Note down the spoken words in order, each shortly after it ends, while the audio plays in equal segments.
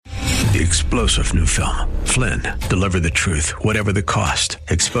The explosive new film, Flynn, deliver the truth, whatever the cost,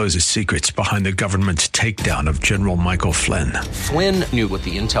 exposes secrets behind the government's takedown of General Michael Flynn. Flynn knew what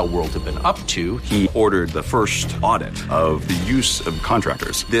the intel world had been up to. He ordered the first audit of the use of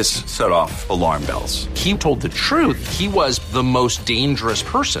contractors. This set off alarm bells. He told the truth. He was the most dangerous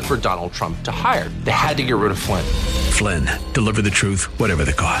person for Donald Trump to hire. They had to get rid of Flynn. Flynn, deliver the truth, whatever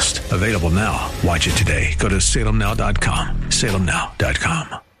the cost. Available now. Watch it today. Go to salemnow.com.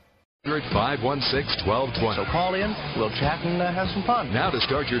 salemnow.com. 516-1220. So call in, we'll chat and have some fun. Now to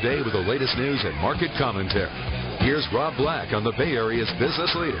start your day with the latest news and market commentary. Here's Rob Black on the Bay Area's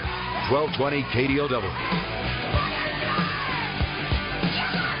business leader, 1220 KDOW.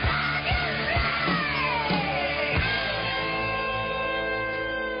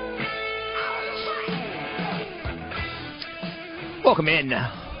 Welcome in,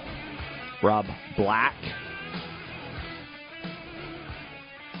 Rob Black.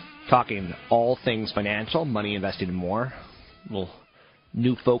 Talking all things financial, money invested and more. A little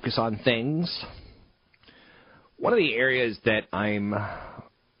new focus on things. One of the areas that I'm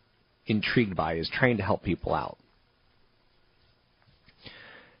intrigued by is trying to help people out.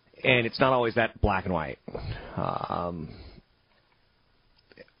 And it's not always that black and white.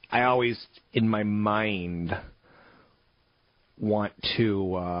 I always, in my mind, want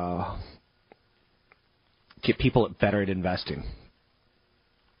to get people better at investing.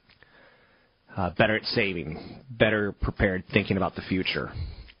 Better at saving, better prepared thinking about the future.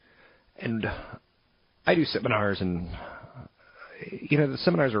 And I do seminars, and, the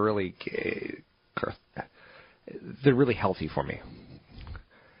seminars are really, they're really healthy for me.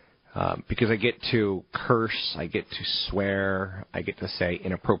 Because I get to curse, I get to swear, I get to say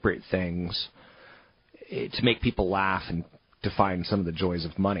inappropriate things to make people laugh and to find some of the joys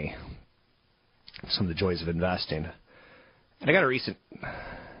of money, some of the joys of investing. And I got a recent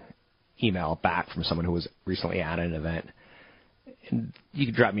email back from someone who was recently at an event. And you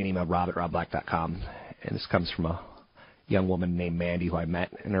can drop me an email, rob@robblack.com. And this comes from a young woman named Mandy who I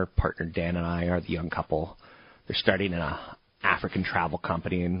met, and her partner Dan and I are the young couple. They're starting an African travel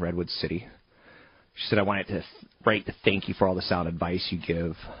company in Redwood City. She said, I wanted to write to thank you for all the sound advice you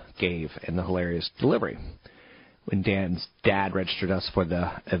gave and the hilarious delivery. When Dan's dad registered us for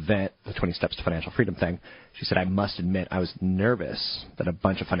the event, the 20 Steps to Financial Freedom thing, she said, I must admit I was nervous that a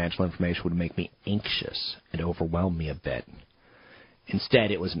bunch of financial information would make me anxious and overwhelm me a bit. Instead,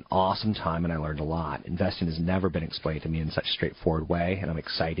 it was an awesome time and I learned a lot. Investing has never been explained to me in such a straightforward way, and I'm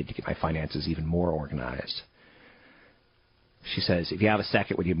excited to get my finances even more organized. She says, if you have a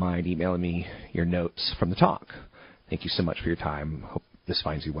second, would you mind emailing me your notes from the talk? Thank you so much for your time. Hope this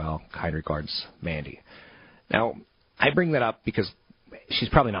finds you well. Kind regards, Mandy. Now, I bring that up because she's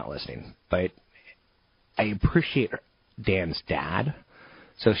probably not listening, but I appreciate Dan's dad.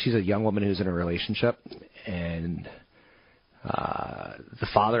 So she's a young woman who's in a relationship, and the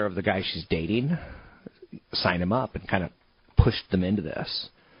father of the guy she's dating signed him up and kind of pushed them into this.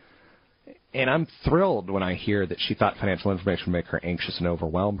 And I'm thrilled when I hear that she thought financial information would make her anxious and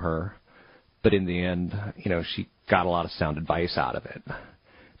overwhelm her, but in the end, she got a lot of sound advice out of it.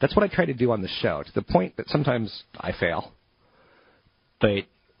 That's what I try to do on the show, to the point that sometimes I fail. But,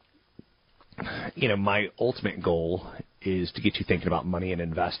 my ultimate goal is to get you thinking about money and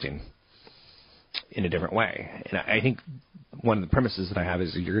investing in a different way. And I think one of the premises that I have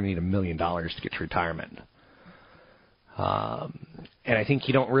is you're going to need $1 million to get to retirement. And I think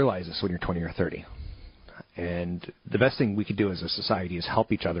you don't realize this when you're 20 or 30. And the best thing we could do as a society is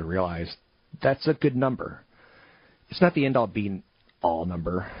help each other realize that's a good number. It's not the end-all be-all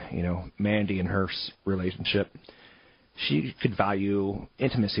number. Mandy and her relationship, she could value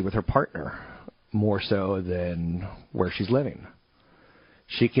intimacy with her partner more so than where she's living.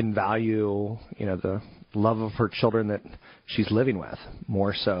 She can value, the love of her children that she's living with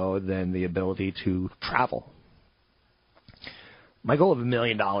more so than the ability to travel. My goal of $1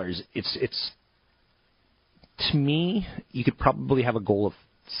 million, it's to me, you could probably have a goal of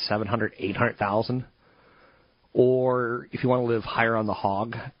 700, 800,000. Or if you want to live higher on the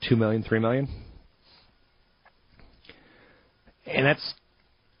hog, 2 million, 3 million. And that's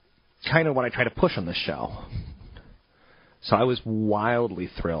kind of what I try to push on this show. So I was wildly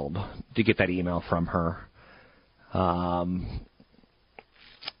thrilled to get that email from her.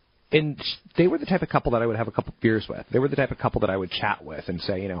 And they were the type of couple that I would have a couple beers with. They were the type of couple that I would chat with and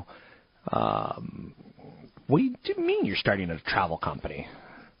say, what do you mean you're starting a travel company?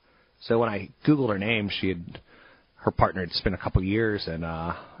 So when I Googled her name, her partner had spent a couple years in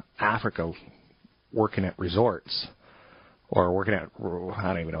Africa working at resorts or working at, I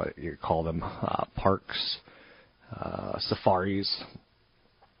don't even know what you call them, parks, safaris.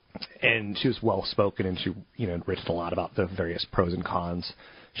 and she was well-spoken, and she, written a lot about the various pros and cons.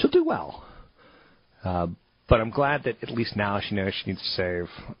 She'll do well. But I'm glad that at least now she knows she needs to save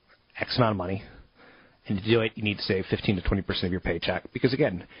X amount of money. And to do it, you need to save 15 to 20% of your paycheck. Because,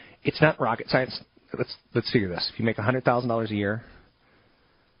 again, it's not rocket science. Let's figure this. If you make $100,000 a year,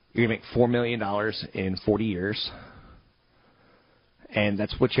 you're going to make $4 million in 40 years. And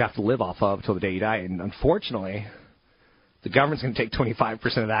that's what you have to live off of until the day you die. And unfortunately, the government's going to take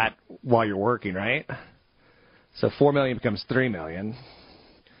 25% of that while you're working, right? So $4 million becomes $3 million.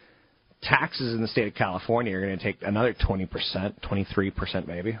 Taxes in the state of California are going to take another 20%, 23%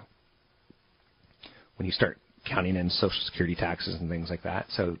 maybe, when you start counting in Social Security taxes and things like that.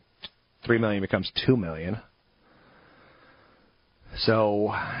 So $3 million becomes $2 million.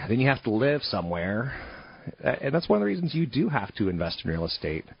 So then you have to live somewhere. And that's one of the reasons you do have to invest in real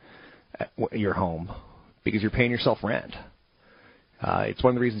estate at your home, because you're paying yourself rent. It's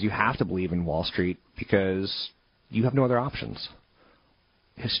one of the reasons you have to believe in Wall Street, because you have no other options.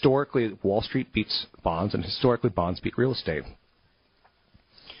 Historically, Wall Street beats bonds, and historically, bonds beat real estate.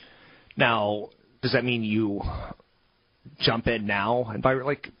 Now, does that mean you jump in now and buy?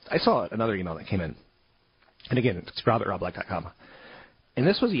 I saw another email that came in, and again, it's rob@robblack.com, and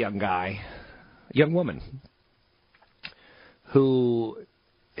this was a young woman who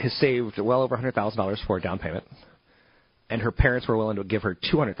has saved well over $100,000 for a down payment, and her parents were willing to give her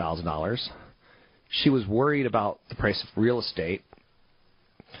 $200,000. She was worried about the price of real estate.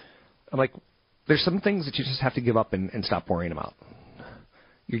 I'm like, there's some things that you just have to give up and stop worrying about.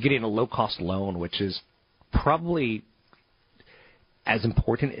 You're getting a low-cost loan, which is probably as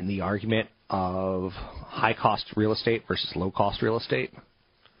important in the argument of high-cost real estate versus low-cost real estate.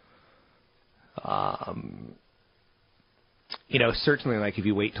 Certainly, if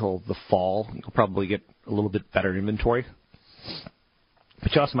you wait till the fall, you'll probably get a little bit better inventory.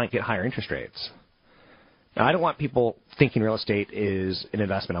 But you also might get higher interest rates. Now, I don't want people thinking real estate is an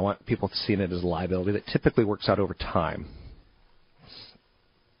investment. I want people seeing it as a liability that typically works out over time.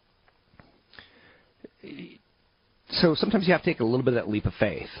 So sometimes you have to take a little bit of that leap of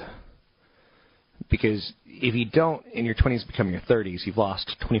faith. Because if you don't, in your 20s become your 30s, you've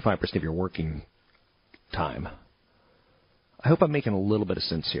lost 25% of your working time. I hope I'm making a little bit of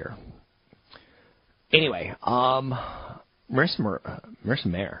sense here. Anyway, Marissa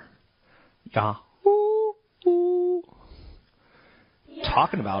Mayer. Yahoo!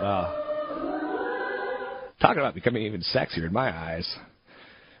 Talking about becoming even sexier in my eyes.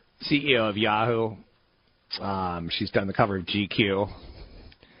 CEO of Yahoo. She's done the cover of GQ.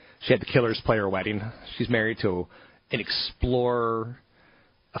 She had the Killers play her wedding. She's married to an explorer,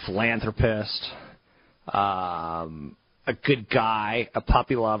 a philanthropist, a good guy, a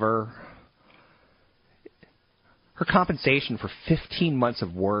puppy lover. Her compensation for 15 months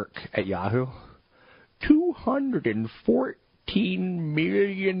of work at Yahoo, $214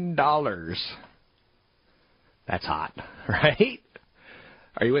 million. That's hot, right?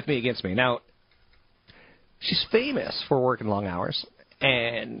 Are you with me, against me? Now, she's famous for working long hours,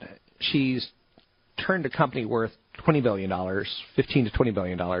 and she's turned a company worth $20 billion, $15 to $20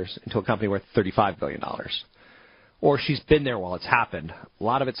 billion, into a company worth $35 billion. Or she's been there while it's happened. A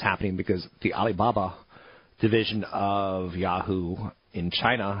lot of it's happening because the Alibaba division of Yahoo in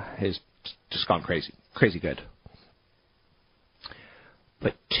China has just gone crazy good.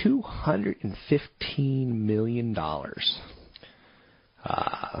 But $215 million.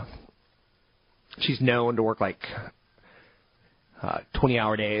 She's known to work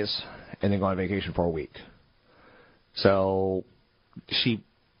 20-hour days and then go on vacation for a week. So she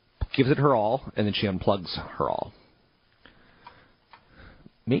gives it her all, and then she unplugs her all.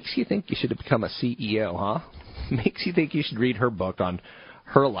 Makes you think you should have become a CEO, huh? Makes you think you should read her book on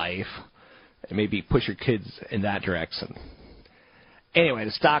her life and maybe push your kids in that direction. Anyway,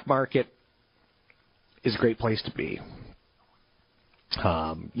 the stock market is a great place to be.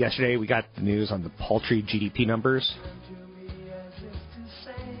 Yesterday we got the news on the paltry GDP numbers.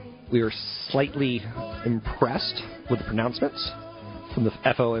 We were slightly impressed with the pronouncements from the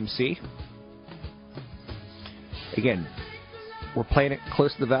FOMC. Again, we're playing it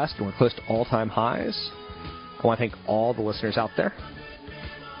close to the vest, and we're close to all-time highs. I want to thank all the listeners out there.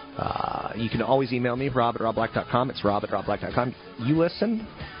 You can always email me, rob@robblack.com. It's rob@robblack.com. You listen,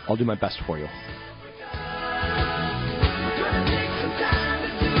 I'll do my best for you.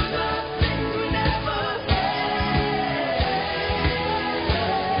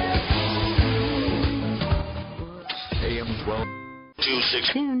 AM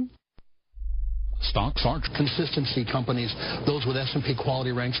 12-216. Stocks aren't consistency companies, those with S&P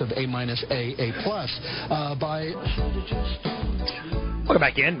quality ranks of A-, A+. Welcome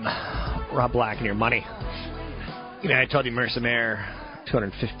back in. Rob Black and Your Money. You know, I told you Marissa Mayer,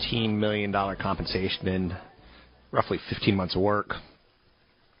 $215 million compensation in roughly 15 months of work.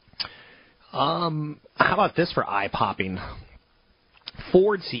 How about this for eye-popping?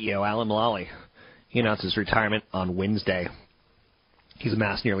 Ford CEO Alan Mulally, he announced his retirement on Wednesday. He's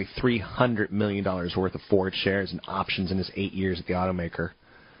amassed nearly $300 million worth of Ford shares and options in his 8 years at the automaker.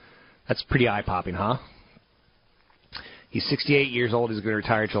 That's pretty eye-popping, huh? He's 68 years old. He's going to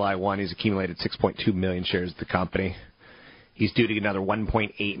retire July 1. He's accumulated 6.2 million shares of the company. He's due to get another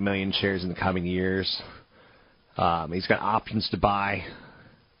 1.8 million shares in the coming years. He's got options to buy.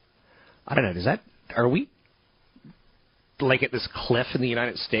 I don't know. Are we like at this cliff in the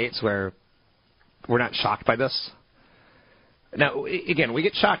United States where we're not shocked by this? Now, again, we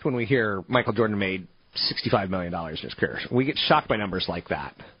get shocked when we hear Michael Jordan made $65 million in his career. We get shocked by numbers like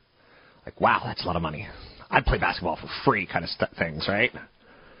that. Like, wow, that's a lot of money. I'd play basketball for free kind of things, right?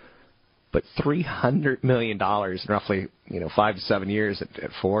 But $300 million in roughly 5 to 7 years at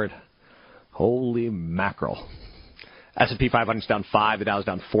Ford. Holy mackerel. S&P 500's down 5, the Dow's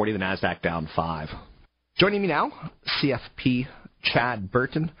down 40, the NASDAQ down 5. Joining me now, CFP Chad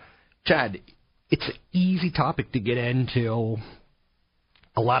Burton. Chad, it's an easy topic to get into.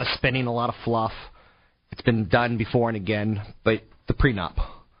 A lot of spending, a lot of fluff. It's been done before and again, but the prenup.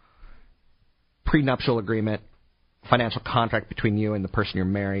 Prenuptial agreement, financial contract between you and the person you're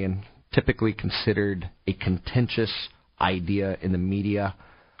marrying, typically considered a contentious idea in the media.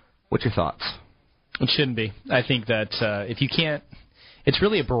 What's your thoughts? It shouldn't be. I think that if you can't, it's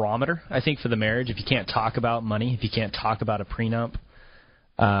really a barometer, I think, for the marriage. If you can't talk about money, if you can't talk about a prenup,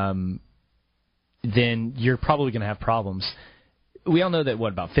 then you're probably going to have problems. We all know that,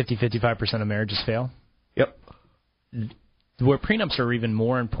 about 50-55% of marriages fail? Yep. Where prenups are even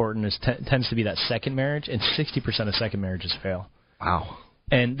more important tends to be that second marriage, and 60% of second marriages fail. Wow.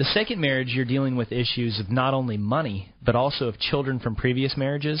 And the second marriage, you're dealing with issues of not only money, but also of children from previous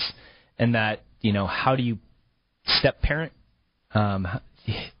marriages, and that, how do you step-parent? How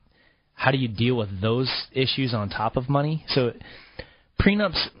do you deal with those issues on top of money? So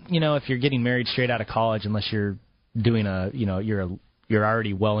prenups, if you're getting married straight out of college, unless you're doing you're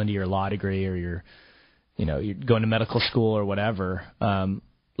already well into your law degree, or you're going to medical school or whatever, a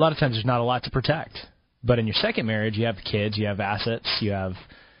lot of times there's not a lot to protect. But in your second marriage, you have kids, you have assets, you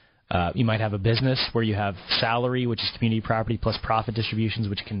might have a business where you have salary, which is community property, plus profit distributions,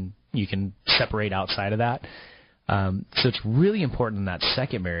 which you can separate outside of that. So it's really important in that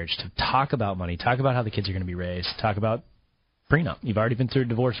second marriage to talk about money, talk about how the kids are going to be raised, talk about prenup. You've already been through a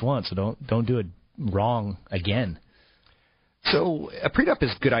divorce once, so don't do it wrong again. So a prenup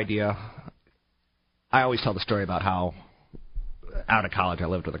is a good idea. I always tell the story about how out of college I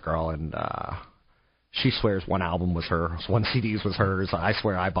lived with a girl, and she swears one album was hers, one CD was hers. I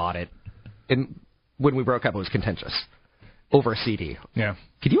swear I bought it. And when we broke up, it was contentious over a CD. Yeah.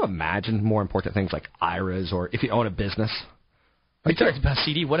 Could you imagine more important things like IRAs, or if you own a business? We talked about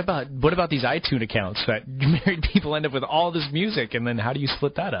CD. What about these iTunes accounts that married people end up with all this music, and then how do you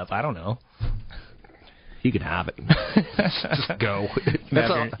split that up? I don't know. You can have it. Just go.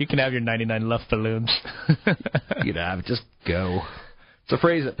 You can have your 99 Luft balloons. You can have it. Just go. It's a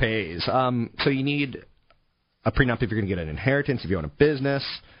phrase that pays. So you need a prenup if you're going to get an inheritance, if you own a business,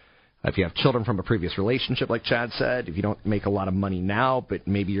 if you have children from a previous relationship, like Chad said, if you don't make a lot of money now, but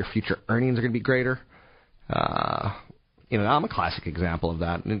maybe your future earnings are going to be greater. I'm a classic example of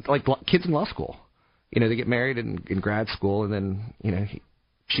that. And like kids in law school. They get married in grad school, and then,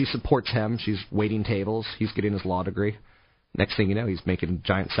 she supports him. She's waiting tables. He's getting his law degree. Next thing you know, he's making a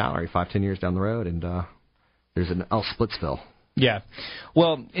giant salary 5-10 years down the road, and there's an L. Splitsville. Yeah.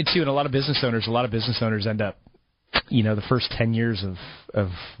 Well, and a lot of business owners end up, the first 10 years of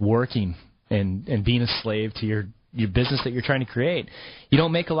working and being a slave to your business that you're trying to create. You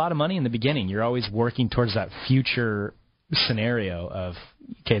don't make a lot of money in the beginning. You're always working towards that future scenario of,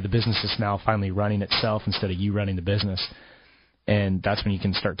 okay, the business is now finally running itself instead of you running the business. And that's when you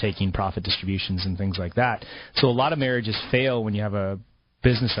can start taking profit distributions and things like that. So a lot of marriages fail when you have a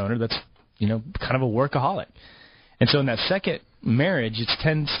business owner that's, kind of a workaholic. And so in that second marriage, it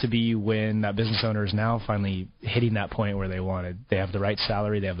tends to be when that business owner is now finally hitting that point where they have the right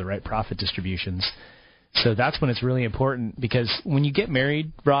salary, they have the right profit distributions. So that's when it's really important, because when you get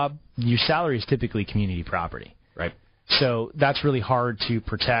married, Rob, your salary is typically community property. Right. So that's really hard to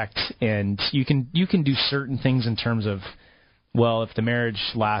protect, and you can do certain things in terms of, well, if the marriage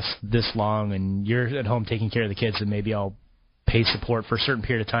lasts this long and you're at home taking care of the kids, then maybe I'll pay support for a certain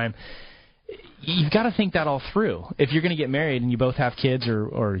period of time. You've got to think that all through. If you're going to get married and you both have kids,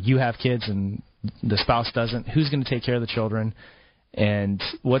 or you have kids and the spouse doesn't, who's going to take care of the children? And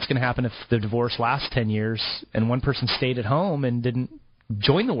what's going to happen if the divorce lasts 10 years and one person stayed at home and didn't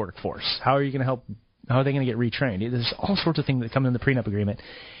join the workforce? How are you going to help? How are they going to get retrained? There's all sorts of things that come in the prenup agreement.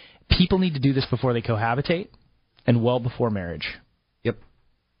 People need to do this before they cohabitate and well before marriage. Yep.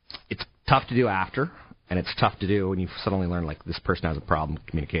 It's tough to do after, and it's tough to do when you suddenly learn, like, this person has a problem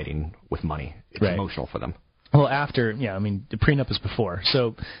communicating with money. It's emotional for them. Well, after, yeah, I mean, the prenup is before.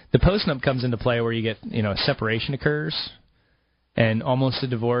 So the postnup comes into play where you get, a separation occurs and almost a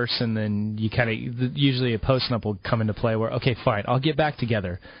divorce, and then you usually a postnup will come into play where, okay, fine, I'll get back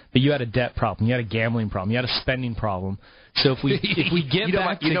together, but you had a debt problem, you had a gambling problem, you had a spending problem. So if we get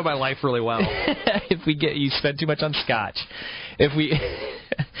you know my life really well. You spend too much on scotch. If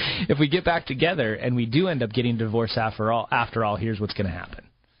we get back together and we do end up getting divorced after all, here's what's going to happen.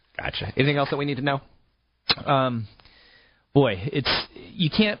 Gotcha. Anything else that we need to know? Don't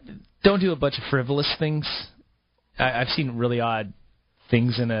do a bunch of frivolous things. I've seen really odd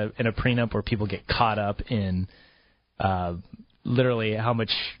things in a prenup where people get caught up in literally how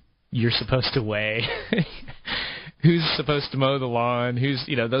much you're supposed to weigh, who's supposed to mow the lawn, who's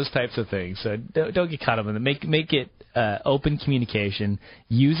those types of things. So don't get caught up in it. Make it open communication.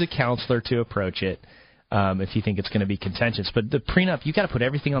 Use a counselor to approach it. If you think it's going to be contentious. But the prenup, you got to put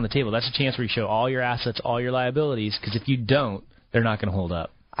everything on the table. That's a chance where you show all your assets, all your liabilities, because if you don't, they're not going to hold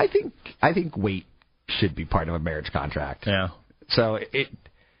up. I think weight should be part of a marriage contract. Yeah. So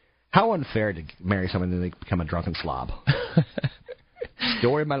how unfair to marry someone and they become a drunken slob.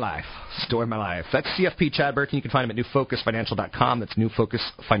 Story of my life. That's CFP Chad Burton. You can find him at newfocusfinancial.com. That's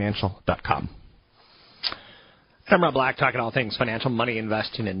newfocusfinancial.com. I'm Rob Black, talking all things financial, money,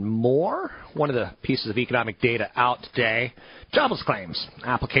 investing, and more. One of the pieces of economic data out today, jobless claims.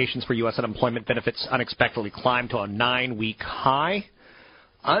 Applications for U.S. unemployment benefits unexpectedly climbed to a 9-week high,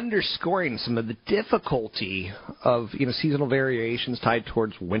 underscoring some of the difficulty of seasonal variations tied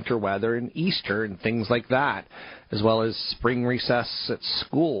towards winter weather and Easter and things like that, as well as spring recess at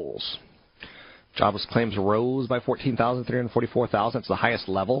schools. Jobless claims rose by 14,344,000. It's the highest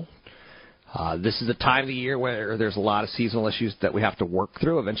level. This is a time of the year where there's a lot of seasonal issues that we have to work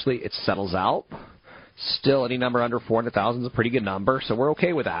through. Eventually, it settles out. Still, any number under 400,000 is a pretty good number, so we're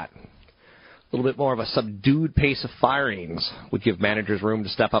okay with that. A little bit more of a subdued pace of firings would give managers room to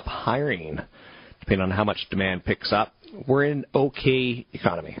step up hiring, depending on how much demand picks up. We're in an okay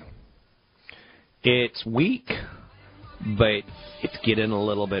economy. It's weak, but it's getting a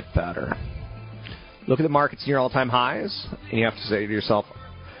little bit better. Look at the markets near all-time highs, and you have to say to yourself,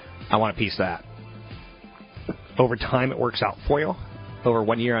 I want a piece of that. Over time, it works out for you. Over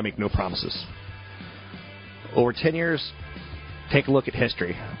 1 year, I make no promises. Over 10 years, take a look at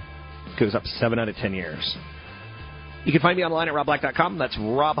history. It goes up 7 out of 10 years. You can find me online at robblack.com. That's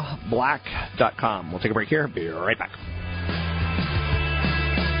robblack.com. We'll take a break here. Be right back.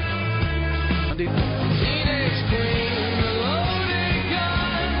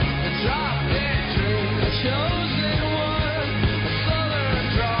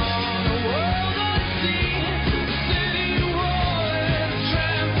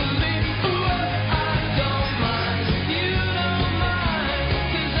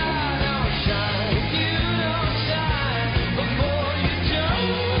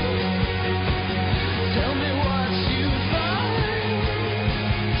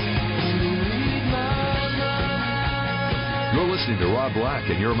 Listening to Rob Black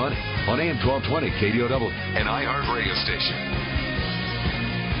and Your Money on AM 1220 KDOW, an iHeart radio station.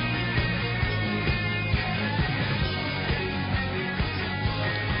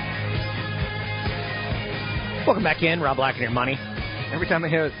 Welcome back in, Rob Black and Your Money. Every time I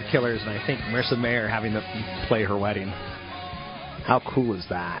hear the Killers, and I think Marissa Mayer having to play her wedding. How cool is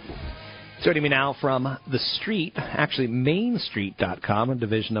that? Joining me now from The Street, actually mainstreet.com, a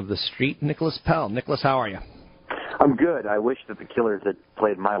division of The Street, Nicholas Pell. Nicholas, how are you? I'm good. I wish that the Killers had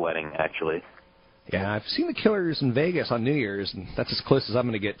played my wedding, actually. Yeah, I've seen the Killers in Vegas on New Year's, and that's as close as I'm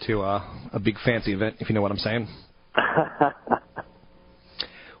going to get to a big fancy event, if you know what I'm saying.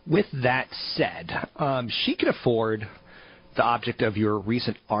 With that said, she can afford the object of your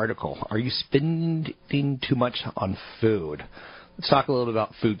recent article. Are you spending too much on food? Let's talk a little bit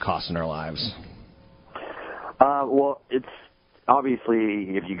about food costs in our lives. Well, it's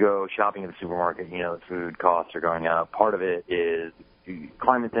obviously, if you go shopping at the supermarket, the food costs are going up. Part of it is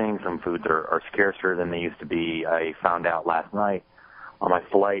climate things. Some foods are scarcer than they used to be. I found out last night on my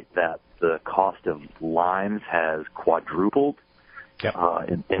flight that the cost of limes has quadrupled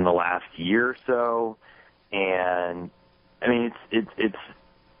in the last year or so. And, I mean, it's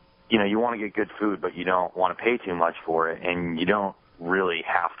you want to get good food, but you don't want to pay too much for it, and you don't really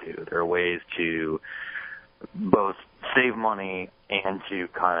have to. There are ways to both save money and to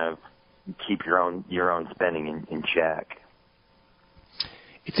kind of keep your own spending in check.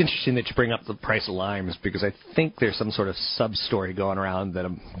 It's interesting that you bring up the price of limes, because I think there's some sort of sub-story going around that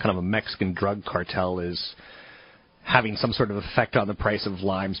kind of a Mexican drug cartel is having some sort of effect on the price of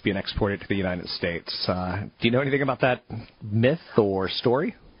limes being exported to the United States. Do you know anything about that myth or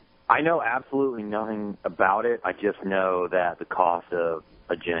story? I know absolutely nothing about it. I just know that the cost of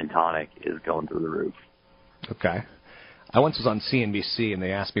a gin and tonic is going through the roof. Okay. I once was on CNBC, and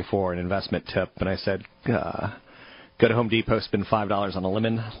they asked me for an investment tip, and I said, go to Home Depot, spend $5 on a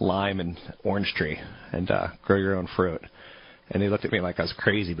lemon, lime, and orange tree, and grow your own fruit. And they looked at me like I was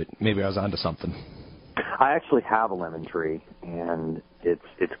crazy, but maybe I was onto something. I actually have a lemon tree, and it's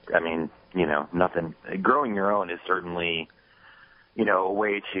I mean, nothing. Growing your own is certainly, a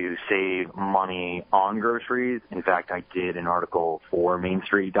way to save money on groceries. In fact, I did an article for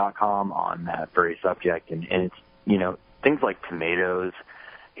MainStreet.com on that very subject, and it's, things like tomatoes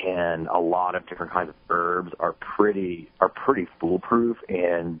and a lot of different kinds of herbs are pretty foolproof.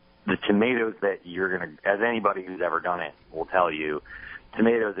 And the tomatoes that you're going to, as anybody who's ever done it will tell you,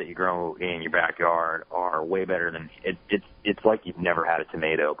 tomatoes that you grow in your backyard are way better than it's like you've never had a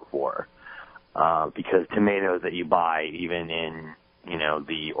tomato before, because tomatoes that you buy even in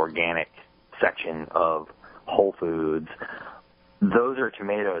the organic section of Whole Foods, those are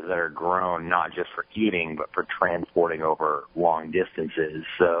tomatoes that are grown not just for eating but for transporting over long distances.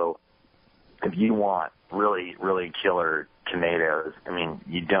 So if you want really, really killer tomatoes, I mean,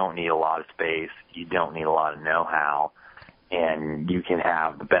 you don't need a lot of space, you don't need a lot of know-how, and you can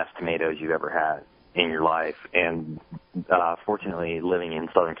have the best tomatoes you've ever had in your life. And fortunately, living in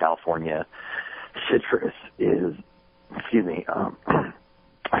Southern California, citrus is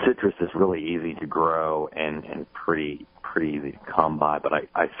really easy to grow and pretty easy to come by. But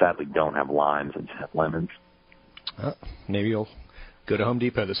I sadly don't have limes, I just have lemons. Maybe you'll go to Home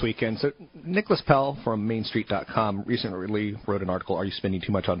Depot this weekend. So Nicholas Pell from MainStreet.com recently wrote an article, Are You Spending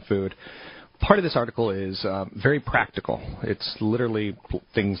Too Much on Food? Part of this article is very practical. It's literally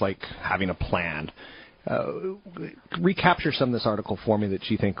things like having a plan. Recapture some of this article for me that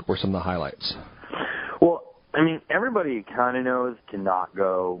you think were some of the highlights. Well, I mean, everybody kind of knows to not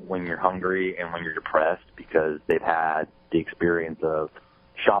go when you're hungry and when you're depressed, because they've had the experience of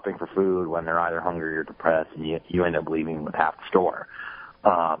shopping for food when they're either hungry or depressed, and you end up leaving with half the store.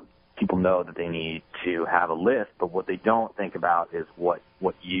 People know that they need to have a list, but what they don't think about is what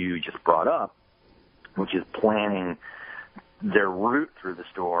you just brought up, which is planning their route through the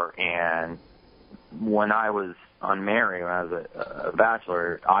store. And when I was unmarried, when I was a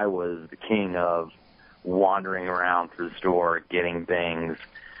bachelor, I was the king of wandering around through the store, getting things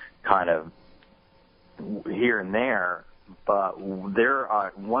kind of here and there. But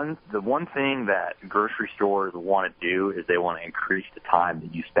the one thing that grocery stores want to do is they want to increase the time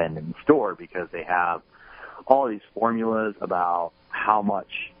that you spend in the store, because they have all these formulas about how much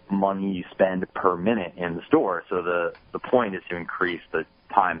money you spend per minute in the store. So the point is to increase the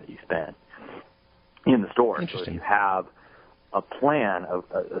time that you spend in the store. So if you have a plan of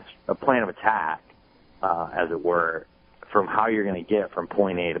attack, as it were, from how you're going to get from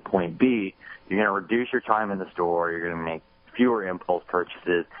point A to point B, you're going to reduce your time in the store. You're going to make fewer impulse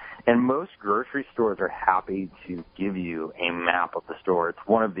purchases. And most grocery stores are happy to give you a map of the store. It's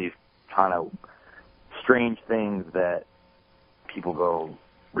one of these kind of strange things that people go,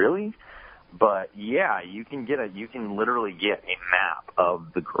 really? But yeah, you can literally get a map of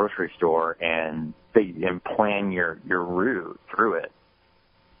the grocery store and plan your route through it.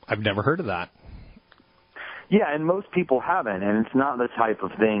 I've never heard of that. Yeah, and most people haven't, and it's not the type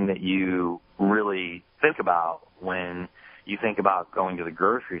of thing that you really think about when you think about going to the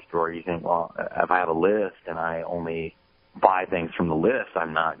grocery store. You think, well, if I have a list and I only buy things from the list,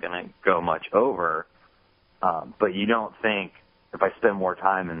 I'm not going to go much over. But you don't think, if I spend more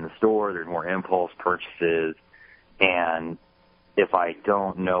time in the store, there's more impulse purchases, and if I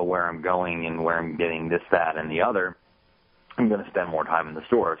don't know where I'm going and where I'm getting this, that, and the other, I'm going to spend more time in the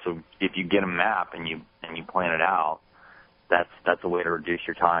store. So if you get a map and you plan it out, that's a way to reduce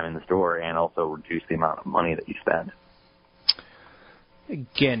your time in the store and also reduce the amount of money that you spend.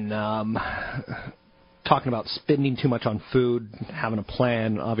 Again, talking about spending too much on food, having a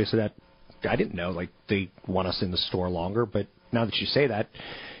plan, obviously that I didn't know, like, they want us in the store longer, but now that you say that,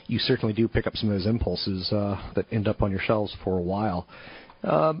 you certainly do pick up some of those impulses that end up on your shelves for a while.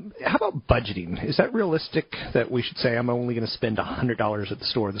 How about budgeting? Is that realistic that we should say I'm only going to spend $100 at the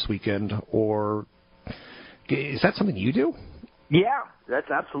store this weekend, or is that something you do? Yeah, that's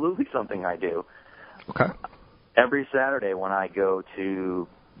absolutely something I do. Okay. Every Saturday when I go to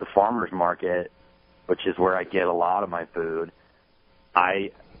the farmer's market, which is where I get a lot of my food,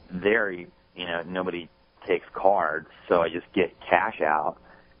 nobody takes cards, so I just get cash out,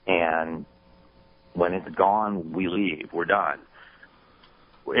 and when it's gone, we leave. We're done.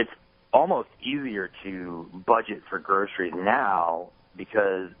 It's almost easier to budget for groceries now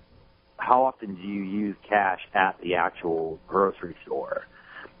because how often do you use cash at the actual grocery store?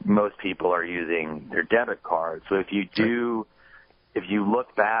 Most people are using their debit card. So if you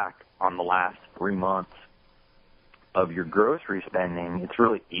look back on the last 3 months of your grocery spending, it's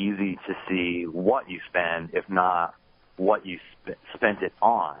really easy to see what you spend, if not what you spent it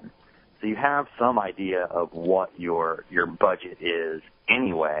on. So you have some idea of what your budget is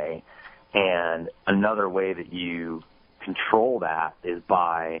anyway. And another way that you control that is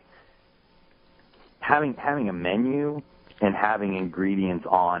by having a menu and having ingredients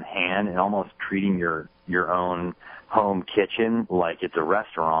on hand and almost treating your own home kitchen like it's a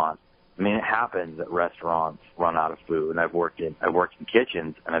restaurant. I mean, it happens that restaurants run out of food, and I've worked in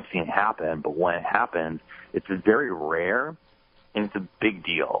kitchens and I've seen it happen. But when it happens, it's very rare and it's a big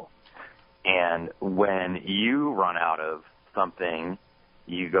deal. And when you run out of something,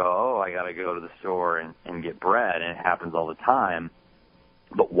 you go, I got to go to the store and get bread, and it happens all the time.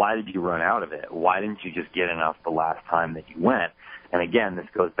 But why did you run out of it? Why didn't you just get enough the last time that you went? And again, this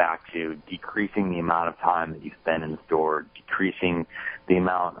goes back to decreasing the amount of time that you spend in the store, decreasing the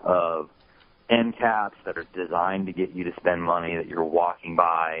amount of end caps that are designed to get you to spend money that you're walking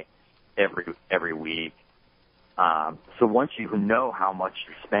by every week. So once you know how much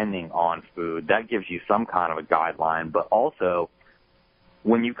you're spending on food, that gives you some kind of a guideline. But also,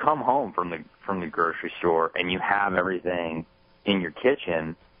 when you come home from the grocery store and you have everything in your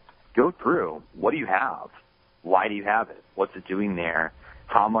kitchen, go through. What do you have? Why do you have it? What's it doing there?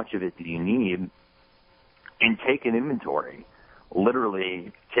 How much of it do you need? And take an inventory.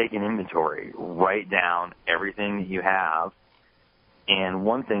 Literally take an inventory. Write down everything that you have. And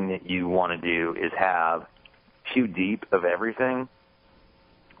one thing that you want to do is have 2 deep of everything,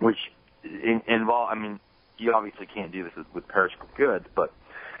 which involve, you obviously can't do this with perishable goods,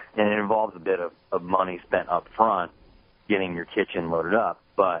 and it involves a bit of money spent up front getting your kitchen loaded up,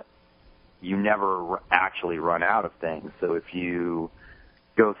 but you never actually run out of things. So if you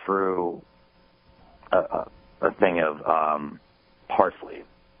go through a thing of parsley,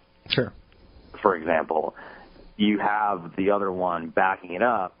 sure, for example, you have the other one backing it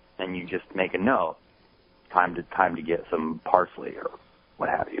up, and you just make a note, time to get some parsley or what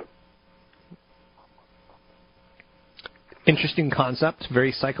have you. Interesting concept,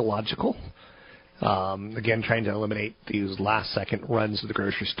 very psychological. Again, trying to eliminate these last-second runs to the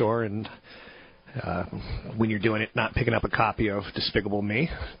grocery store, and when you're doing it, not picking up a copy of Despicable Me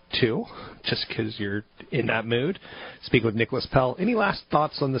 2, just because you're in that mood. Speaking with Nicholas Pell, any last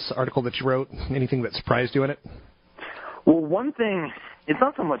thoughts on this article that you wrote? Anything that surprised you in it? Well, one thing, it's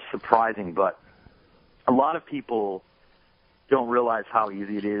not so much surprising, but a lot of people don't realize how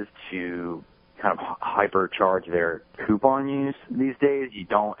easy it is to kind of hypercharge their coupon use these days.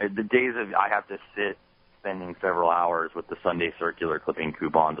 The days of I have to sit spending several hours with the Sunday Circular clipping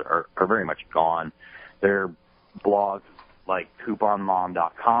coupons are very much gone. There are blogs like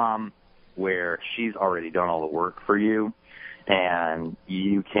couponmom.com where she's already done all the work for you, and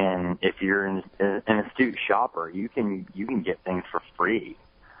you can, if you're an astute shopper, you can get things for free.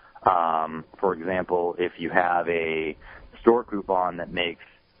 For example, if you have a store coupon that makes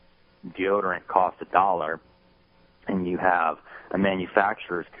deodorant cost $1, and you have a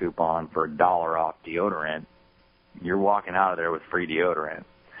manufacturer's coupon for $1 off deodorant, you're walking out of there with free deodorant.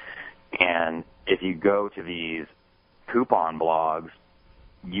 And if you go to these coupon blogs,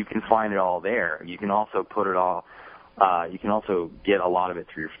 you can find it all there. You can also put it all. You can also get a lot of it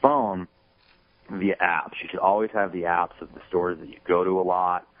through your phone via apps. You should always have the apps of the stores that you go to a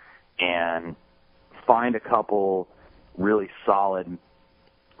lot, and find a couple really solid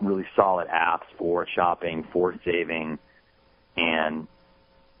apps for shopping, for saving, and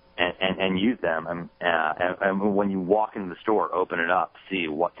use them. And when you walk into the store, open it up, see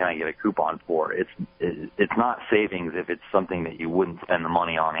what can I get a coupon for. It's not savings if it's something that you wouldn't spend the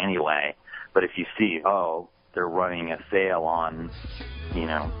money on anyway. But if you see, they're running a sale on,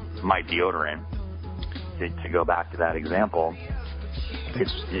 my deodorant, to go back to that example,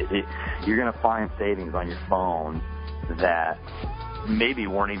 you're going to find savings on your phone that maybe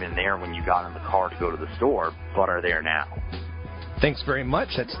weren't even there when you got in the car to go to the store, but are there now. Thanks very much.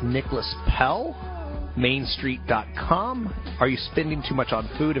 That's Nicholas Pell, mainstreet.com. Are you spending too much on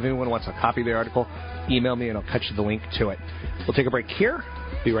food? If anyone wants a copy of the article, email me and I'll cut you the link to it. We'll take a break here.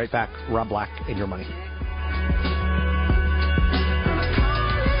 Be right back. Rob Black and Your Money.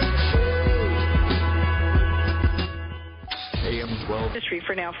 12. Industry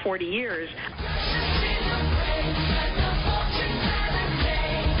for now 40 years.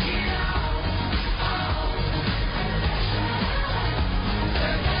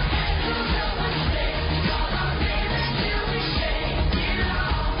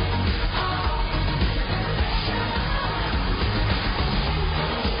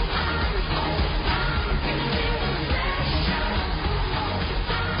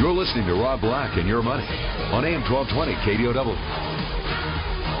 You're listening to Rob Black and Your Money on AM 1220 KDOW.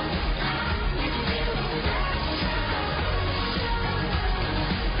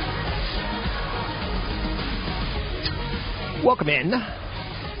 Welcome in.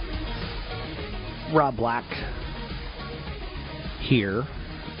 Rob Black here,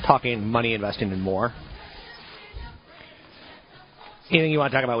 talking money, investing, and more. Anything you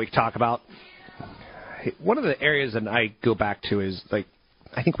want to talk about, we can talk about. One of the areas that I go back to is, like,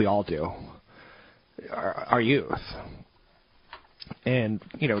 I think we all do, our youth. And,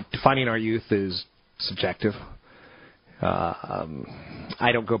 defining our youth is subjective.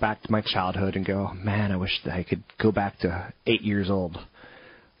 I don't go back to my childhood and go, man, I wish that I could go back to 8 years old.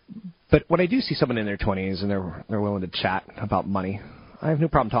 But when I do see someone in their 20s and they're willing to chat about money, I have no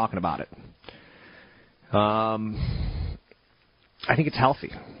problem talking about it. I think it's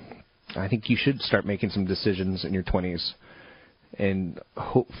healthy. I think you should start making some decisions in your 20s. And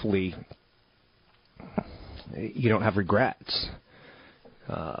hopefully you don't have regrets.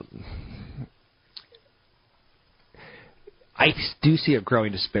 I do see a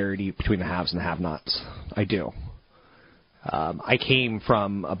growing disparity between the haves and the have-nots. I do. I came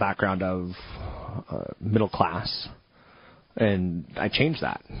from a background of middle class, and I changed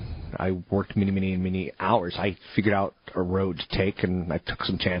that. I worked many hours. I figured out a road to take, and I took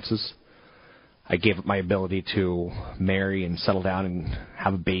some chances. I gave up my ability to marry and settle down and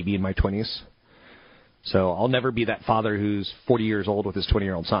have a baby in my 20s. So I'll never be that father who's 40 years old with his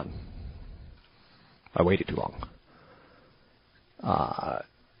 20-year-old son. I waited too long.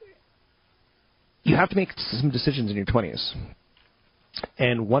 You have to make some decisions in your 20s.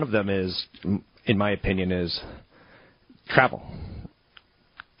 And one of them is, in my opinion, is travel.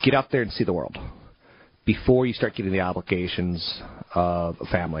 Get out there and see the world before you start getting the obligations of a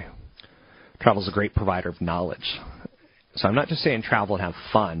family. Travel is a great provider of knowledge. So I'm not just saying travel and have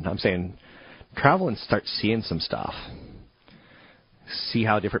fun. I'm saying travel and start seeing some stuff. See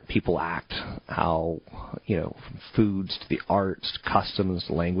how different people act, how, from foods to the arts, to customs,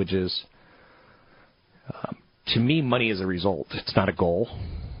 languages. To me, money is a result. It's not a goal.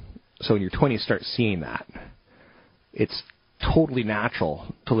 So in your 20s, start seeing that. It's totally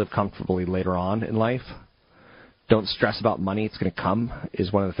natural to live comfortably later on in life. Don't stress about money. It's going to come,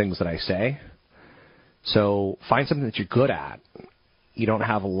 is one of the things that I say. So find something that you're good at. You don't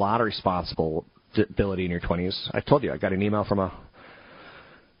have a lot of responsibility in your 20s. I told you, I got an email from a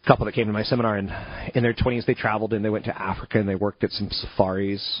couple that came to my seminar, and in their 20s they traveled and they went to Africa and they worked at some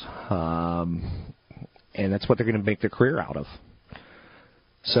safaris, and that's what they're going to make their career out of.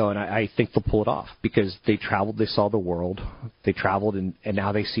 So, and I think they'll pull it off because they traveled, they saw the world, they traveled, and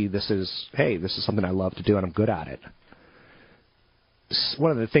now they see this is something I love to do and I'm good at it.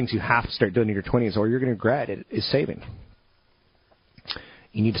 One of the things you have to start doing in your 20s, or you're going to regret it, is saving.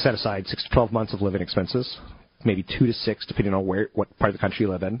 You need to set aside 6 to 12 months of living expenses, maybe 2 to 6, depending on what part of the country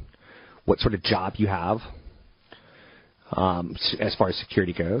you live in, what sort of job you have, as far as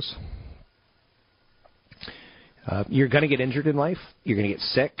security goes. You're going to get injured in life. You're going to get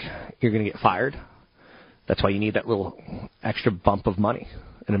sick. You're going to get fired. That's why you need that little extra bump of money,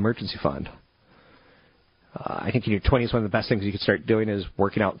 an emergency fund. I think in your 20s, one of the best things you can start doing is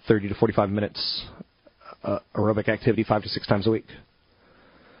working out 30 to 45 minutes aerobic activity 5 to 6 times a week.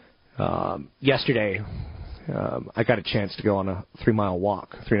 Yesterday, I got a chance to go on a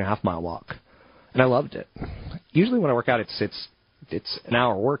 3.5-mile walk, and I loved it. Usually when I work out, it's an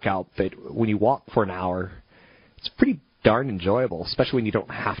hour workout, but when you walk for an hour, it's pretty darn enjoyable, especially when you don't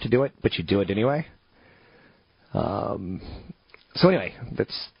have to do it, but you do it anyway. So anyway,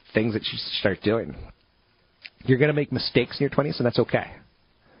 that's things that you start doing. You're going to make mistakes in your 20s, and that's okay.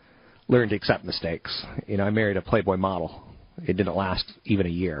 Learn to accept mistakes. I married a Playboy model. It didn't last even a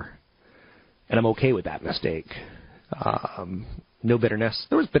year. And I'm okay with that mistake. No bitterness.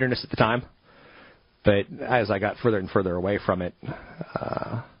 There was bitterness at the time, but as I got further and further away from it,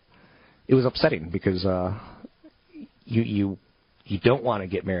 it was upsetting because you don't want to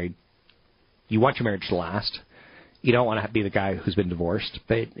get married. You want your marriage to last. You don't want to be the guy who's been divorced,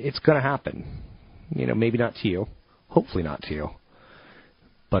 but it's going to happen. Maybe not to you. Hopefully not to you.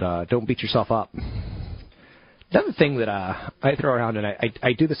 But don't beat yourself up. Another thing that I throw around, and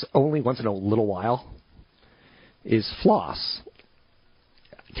I do this only once in a little while, is floss.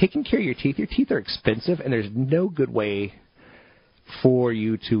 taking care of your teeth are expensive, and there's no good way for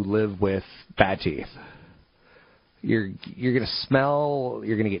you to live with bad teeth. You're going to smell,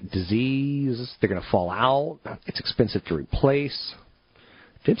 you're going to get disease, they're going to fall out, it's expensive to replace.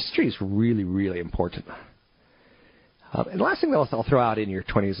 Dentistry is really, really important. And the last thing that I'll throw out in your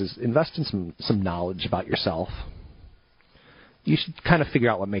 20s is invest in some knowledge about yourself. You should kind of figure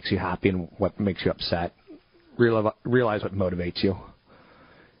out what makes you happy and what makes you upset. Realize what motivates you,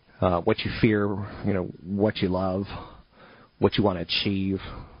 what you fear, what you love, what you want to achieve.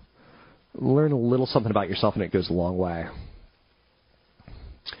 Learn a little something about yourself, and it goes a long way.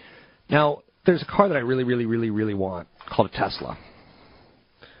 Now, there's a car that I really, really, really, really want called a Tesla.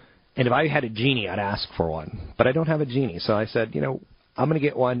 And if I had a genie, I'd ask for one. But I don't have a genie, so I said, I'm going to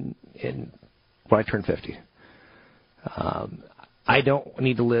get one when I turn 50. I don't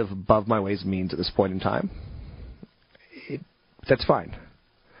need to live above my ways and means at this point in time. That's fine.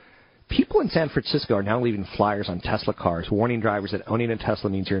 People in San Francisco are now leaving flyers on Tesla cars warning drivers that owning a Tesla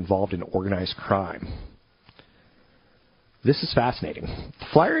means you're involved in organized crime. This is fascinating. The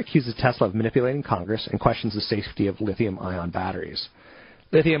flyer accuses Tesla of manipulating Congress and questions the safety of lithium-ion batteries.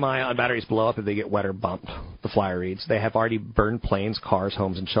 Lithium-ion batteries blow up if they get wet or bumped, the flyer reads. They have already burned planes, cars,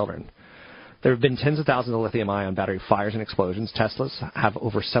 homes, and children. There have been tens of thousands of lithium-ion battery fires and explosions. Teslas have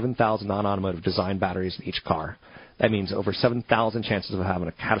over 7,000 non-automotive design batteries in each car. That means over 7,000 chances of having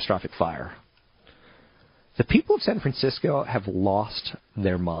a catastrophic fire. The people of San Francisco have lost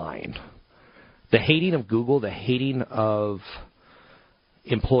their mind. The hating of Google, the hating of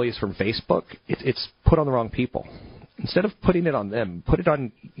employees from Facebook, it's put on the wrong people. Instead of putting it on them, put it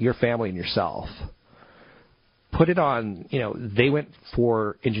on your family and yourself. Put it on, they went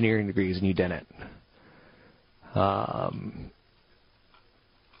for engineering degrees and you didn't.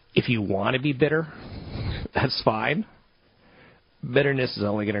 If you want to be bitter, that's fine. Bitterness is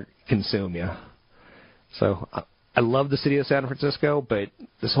only going to consume you. So I love the city of San Francisco, but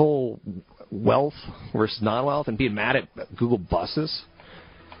this whole wealth versus non-wealth and being mad at Google buses,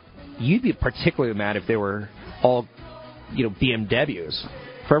 you'd be particularly mad if they were all, BMWs.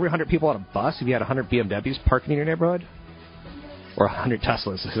 For every 100 people on a bus, if you had 100 BMWs parking in your neighborhood, or 100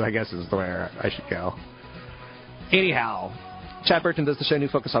 Teslas, I guess is the way I should go. Anyhow, Chad Burton does the show New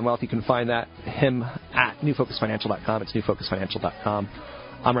Focus on Wealth. You can find him at newfocusfinancial.com. It's newfocusfinancial.com.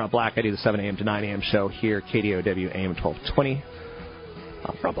 I'm Rob Black. I do the 7 a.m. to 9 a.m. show here, KDOW AM 1220.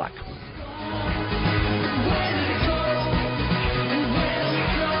 I'm Rob Black.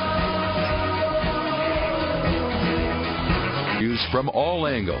 News from all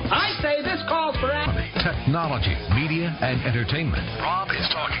angles. I say this calls for technology, media, and entertainment. Rob is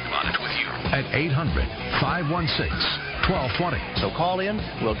talking about it with you at 800-516-1220. So call in,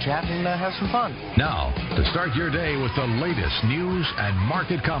 we'll chat and have some fun. Now, to start your day with the latest news and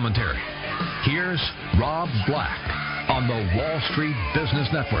market commentary, here's Rob Black on the Wall Street Business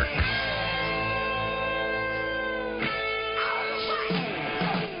Network.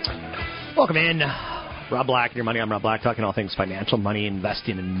 Welcome in. Rob Black and your money. I'm Rob Black, talking all things financial, money,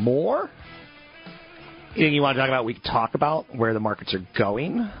 investing, and more. Anything you want to talk about, we can talk about where the markets are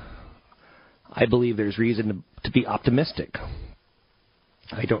going. I believe there's reason to be optimistic.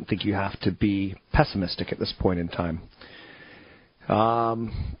 I don't think you have to be pessimistic at this point in time.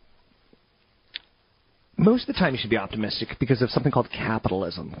 Most of the time you should be optimistic because of something called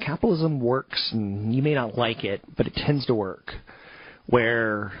capitalism. Capitalism works, and you may not like it, but it tends to work,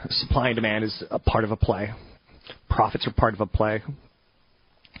 where supply and demand is a part of a play. Profits are part of a play.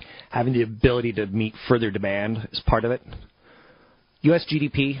 Having the ability to meet further demand is part of it. U.S.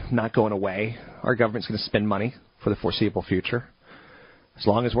 GDP not going away. Our government's going to spend money for the foreseeable future. As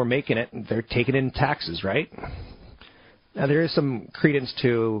long as we're making it, they're taking in taxes, right? Now, there is some credence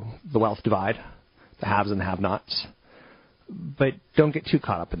to the wealth divide, the haves and the have-nots. But don't get too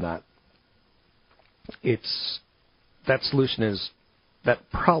caught up in that. That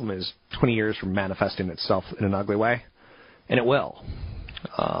problem is 20 years from manifesting itself in an ugly way, and it will.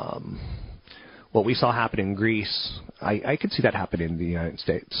 What we saw happen in Greece, I could see that happening in the United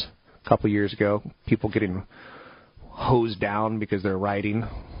States. A couple of years ago, people getting hosed down because they're writing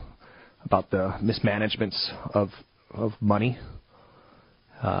about the mismanagements of money.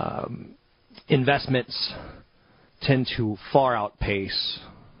 Investments tend to far outpace,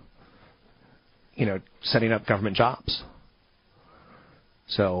 setting up government jobs.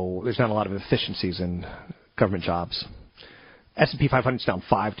 So there's not a lot of efficiencies in government jobs. S&P 500 is down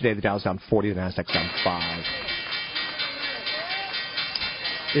 5 today. The Dow's down 40. The Nasdaq's down 5.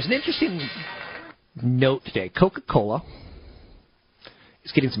 There's an interesting note today. Coca-Cola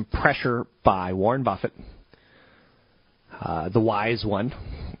is getting some pressure by Warren Buffett, the wise one,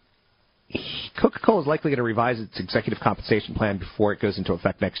 Coca-Cola is likely going to revise its executive compensation plan before it goes into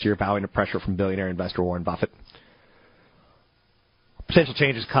effect next year, bowing to pressure from billionaire investor Warren Buffett. Potential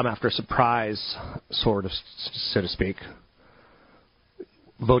changes come after a surprise, sort of, so to speak.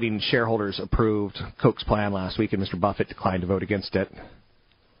 Voting shareholders approved Coke's plan last week, and Mr. Buffett declined to vote against it.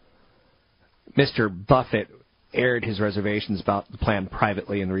 Mr. Buffett aired his reservations about the plan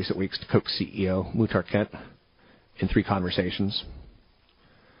privately in recent weeks to Coke's CEO, Muhtar Kent, in 3 conversations.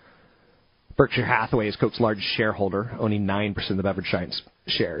 Berkshire Hathaway is Coke's largest shareholder, owning 9% of the Beverage Giants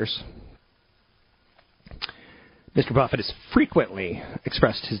shares. Mr. Buffett has frequently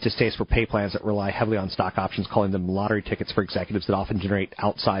expressed his distaste for pay plans that rely heavily on stock options, calling them lottery tickets for executives that often generate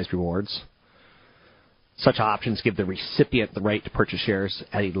outsized rewards. Such options give the recipient the right to purchase shares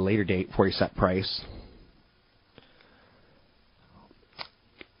at a later date for a set price.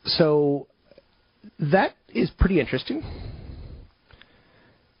 So that is pretty interesting.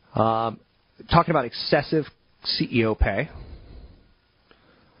 Talking about excessive CEO pay.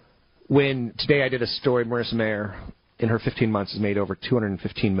 When today I did a story, Marissa Mayer, in her 15 months, has made over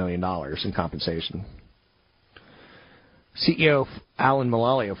 $215 million in compensation. CEO Alan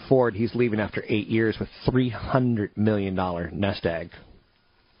Mulally of Ford, he's leaving after 8 years with $300 million nest egg.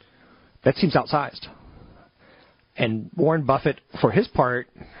 That seems outsized. And Warren Buffett, for his part,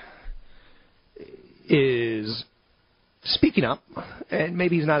 is speaking up. And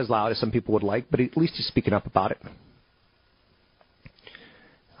maybe he's not as loud as some people would like, but at least he's speaking up about it.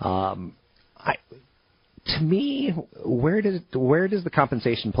 To me, where does the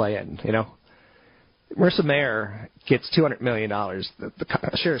compensation play in? You know, Marissa Mayer gets $200 million.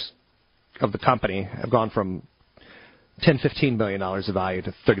 The shares of the company have gone from $10-15 billion of value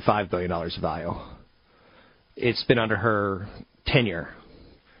to $35 billion of value. It's been under her tenure.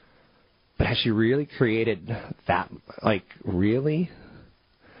 But has she really created that? Like, really?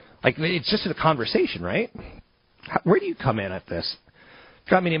 Like, it's just a conversation, right? Where do you come in at this?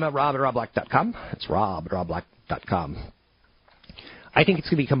 Drop me an email, rob@robblack.com. It's rob@robblack.com. I think it's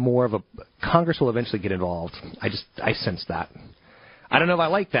going to become more of a... Congress will eventually get involved. I sense that. I don't know if I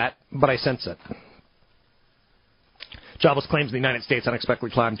like that, but I sense it. Jobless claims in the United States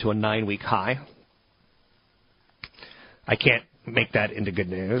unexpectedly climbed to a 9-week high. I can't make that into good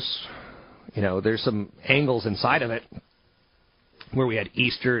news. You know, there's some angles inside of it where we had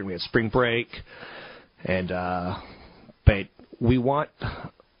Easter and we had spring break, and but we want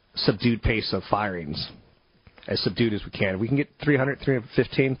subdued pace of firings, as subdued as we can. If we can get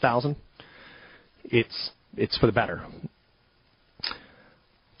 315,000, it's for the better.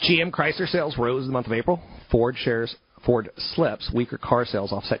 GM Chrysler sales rose in the month of April. Ford slips. Weaker car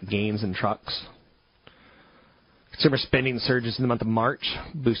sales offset gains in trucks. Consumer spending surges in the month of March,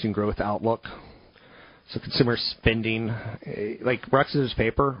 boosting growth outlook. So consumer spending, like rock, scissors,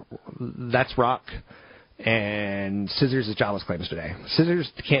 paper, that's rock. And scissors is jobless claims today.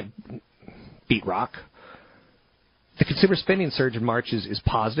 Scissors can't beat rock. The consumer spending surge in March is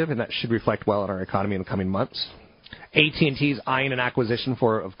positive, and that should reflect well on our economy in the coming months. AT&T is eyeing an acquisition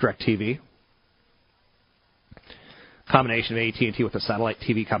of DirecTV. Combination of AT&T with a satellite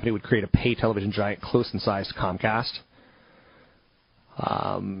TV company would create a pay television giant close in size to Comcast.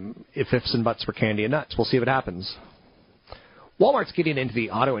 If ifs and buts were candy and nuts, we'll see if it happens. Walmart's getting into the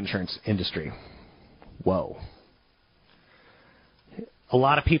auto insurance industry. Whoa. A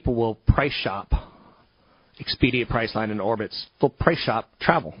lot of people will price shop Expedia, Priceline, and Orbitz. They'll price shop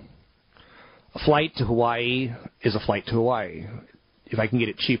travel. A flight to Hawaii is a flight to Hawaii. If I can get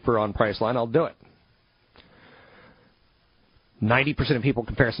it cheaper on Priceline, I'll do it. 90% of people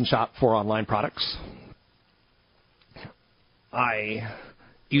comparison shop for online products. I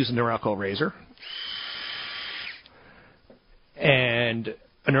use a Norelco razor. And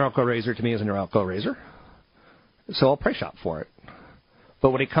a Norelco razor to me is a Norelco razor. So I'll price shop for it.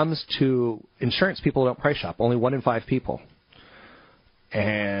 But when it comes to insurance, people don't price shop. Only 1 in 5 people.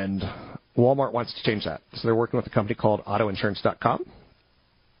 And Walmart wants to change that. So they're working with a company called autoinsurance.com.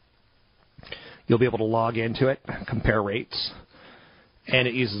 You'll be able to log into it, compare rates. And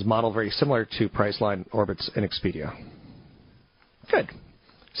it uses a model very similar to Priceline, Orbitz, and Expedia. Good.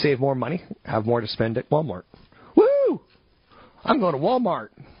 Save more money, have more to spend at Walmart. Woo! I'm going to Walmart.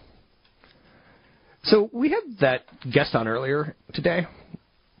 So we had that guest on earlier today,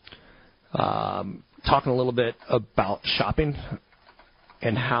 talking a little bit about shopping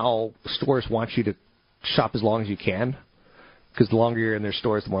and how stores want you to shop as long as you can, because the longer you're in their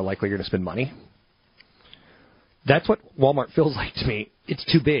stores, the more likely you're going to spend money. That's what Walmart feels like to me. It's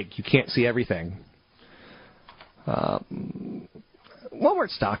too big. You can't see everything. Walmart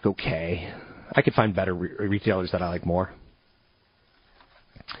stock, okay. I could find better retailers that I like more.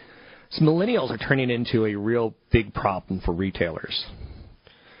 So millennials are turning into a real big problem for retailers.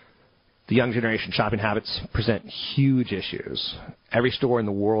 The young generation shopping habits present huge issues. Every store in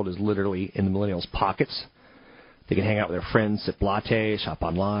the world is literally in the millennials' pockets. They can hang out with their friends, sip lattes, shop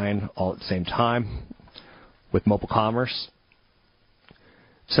online, all at the same time with mobile commerce.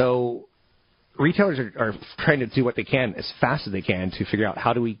 So retailers are trying to do what they can as fast as they can to figure out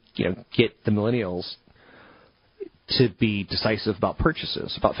how do we get the millennials to be decisive about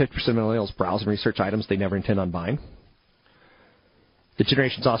purchases. About 50% of millennials browse and research items they never intend on buying. The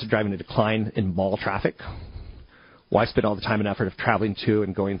generation's also driving a decline in mall traffic. Why spend all the time and effort of traveling to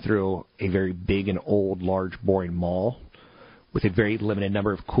and going through a very big and old, large, boring mall with a very limited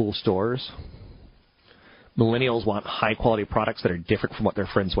number of cool stores? Millennials want high-quality products that are different from what their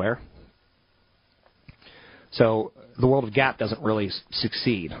friends wear. So the world of Gap doesn't really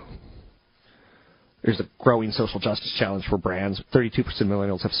succeed. There's a growing social justice challenge for brands. 32% of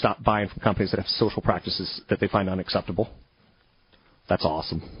millennials have stopped buying from companies that have social practices that they find unacceptable. That's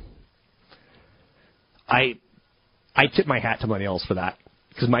awesome. I tip my hat to millennials for that.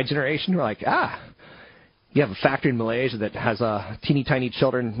 Because my generation, we're like, you have a factory in Malaysia that has teeny tiny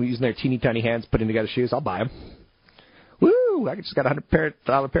children using their teeny tiny hands putting together shoes. I'll buy them. Woo! I just got $100 pair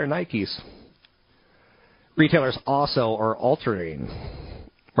of Nikes. Retailers also are altering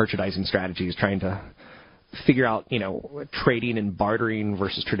merchandising strategies, trying to figure out, trading and bartering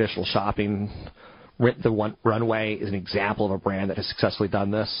versus traditional shopping. Rent the Runway is an example of a brand that has successfully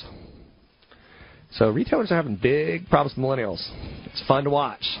done this. So retailers are having big problems with millennials. It's fun to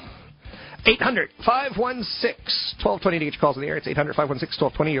watch. 800-516-1220 to get your calls in the air. It's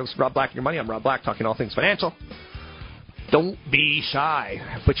 800-516-1220. You're Rob Black and Your Money. I'm Rob Black, talking all things financial. Don't be shy,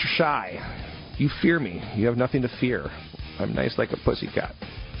 but you're shy. You fear me. You have nothing to fear. I'm nice like a pussycat.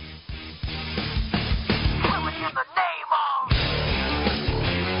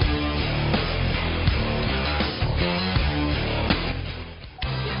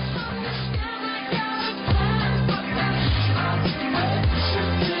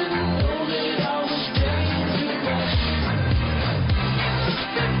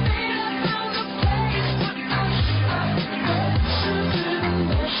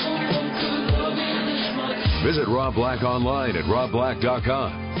 Visit Rob Black online at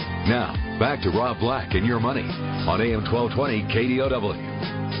robblack.com. Now, back to Rob Black and Your Money on AM 1220 KDOW.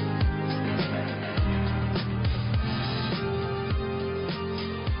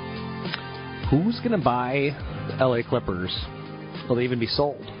 Who's going to buy the LA Clippers? Will they even be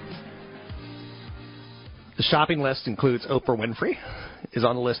sold? The shopping list includes Oprah Winfrey is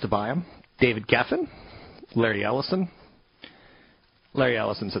on the list to buy them, David Geffen, Larry Ellison. Larry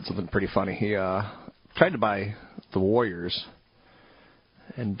Ellison said something pretty funny. He tried to buy the Warriors,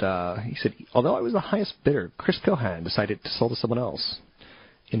 and he said, although I was the highest bidder, Chris Cohan decided to sell to someone else.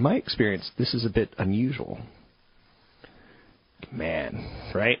 In my experience, this is a bit unusual. Man,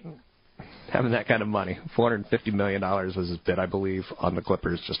 right? Having that kind of money. $450 million was his bid, I believe, on the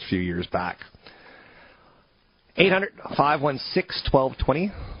Clippers just a few years back. 800-516-1220.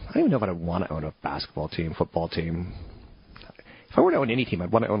 I don't even know if I'd want to own a basketball team, football team. If I were to own any team,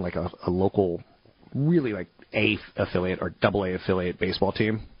 I'd want to own like a local, really like A affiliate or AA affiliate baseball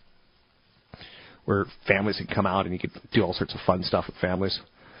team where families could come out and you could do all sorts of fun stuff with families.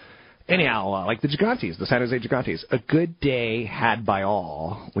 Anyhow, like the Gigantes, the San Jose Gigantes, a good day had by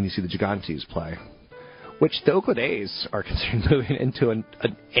all when you see the Gigantes play, which the Oakland A's are considering moving into an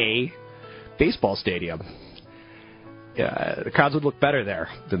A baseball stadium. The crowds would look better there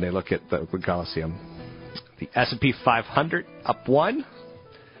than they look at the Oakland Coliseum. The S&P 500 up 1,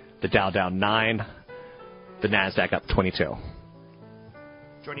 the Dow down 9, the NASDAQ up 22.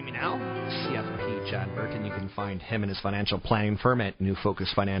 Joining me now, CFP Chad Burton. You can find him and his financial planning firm at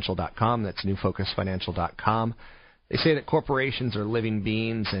newfocusfinancial.com. That's newfocusfinancial.com. They say that corporations are living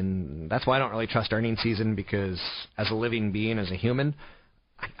beings, and that's why I don't really trust earnings season, because as a living being, as a human,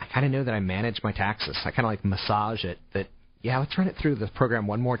 I kind of know that I manage my taxes. I kind of like massage it that, let's run it through the program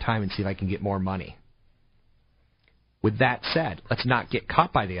one more time and see if I can get more money. With that said, let's not get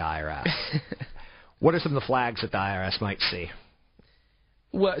caught by the IRS. What are some of the flags that the IRS might see?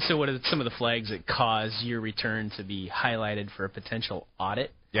 So what are some of the flags that cause your return to be highlighted for a potential audit?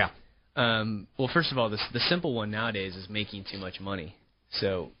 Yeah. Well, first of all, the simple one nowadays is making too much money.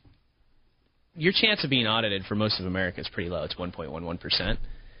 So your chance of being audited for most of America is pretty low. It's 1.11%.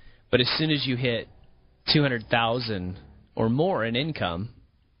 But as soon as you hit $200,000 or more in income,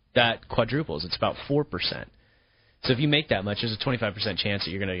 that quadruples. It's about 4%. So if you make that much, there's a 25% chance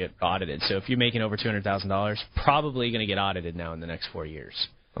that you're going to get audited. So if you're making over $200,000, probably going to get audited now in the next 4 years.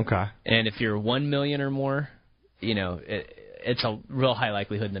 Okay. And if you're $1 million or more, it's a real high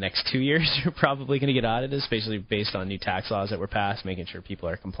likelihood in the next 2 years you're probably going to get audited, especially based on new tax laws that were passed, making sure people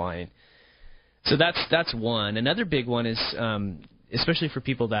are compliant. So that's one. Another big one is, especially for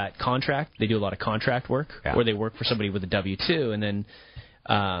people that contract, they do a lot of contract work, or they work for somebody with a W-2, and then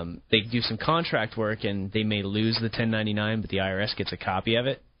they do some contract work, and they may lose the 1099, but the IRS gets a copy of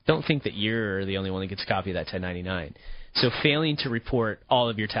it. Don't think that you're the only one that gets a copy of that 1099. So failing to report all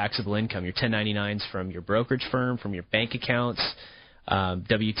of your taxable income, your 1099s from your brokerage firm, from your bank accounts,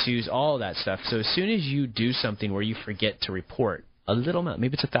 W-2s, all of that stuff. So as soon as you do something where you forget to report a little amount,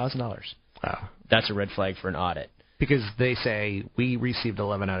 maybe it's $1,000, that's a red flag for an audit. Because they say, we received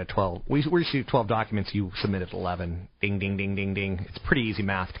 11 out of 12. We received 12 documents, you submitted 11. Ding, ding, ding, ding, ding. It's pretty easy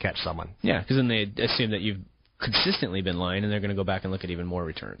math to catch someone. Yeah, because then they assume that you've consistently been lying, and they're going to go back and look at even more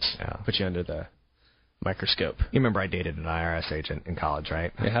returns. Yeah. Put you under the microscope. You remember I dated an IRS agent in college,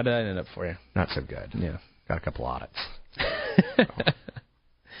 right? Yeah, how did that end up for you? Not so good. Yeah. Got a couple audits.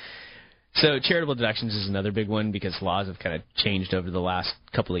 So charitable deductions is another big one because laws have kind of changed over the last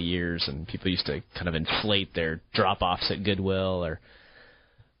couple of years, and people used to kind of inflate their drop-offs at Goodwill or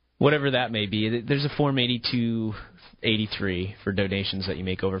whatever that may be. There's a Form 8283 for donations that you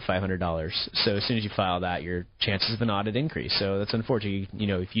make over $500. So as soon as you file that, your chances of an audit increase. So that's unfortunate. You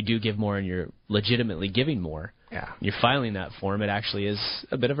know, if you do give more and you're legitimately giving more, you're filing that form, it actually is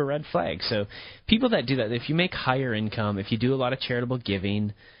a bit of a red flag. So people that do that, if you make higher income, if you do a lot of charitable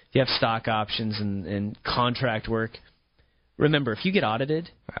giving, if you have stock options and contract work, remember, if you get audited,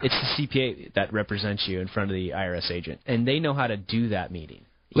 it's the CPA that represents you in front of the IRS agent, and they know how to do that meeting.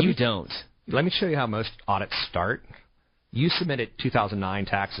 You don't. Let me show you how most audits start. You submitted 2009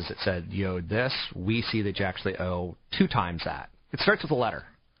 taxes that said you owed this. We see that you actually owe 2 times that. It starts with a letter.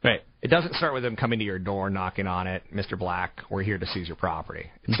 Right. It doesn't start with them coming to your door, knocking on it, Mr. Black, we're here to seize your property.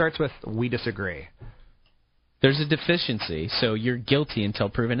 It starts with, we disagree. There's a deficiency, so you're guilty until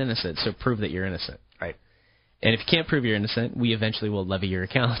proven innocent, so prove that you're innocent. Right. And if you can't prove you're innocent, we eventually will levy your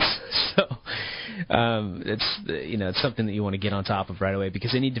accounts. So it's something that you want to get on top of right away,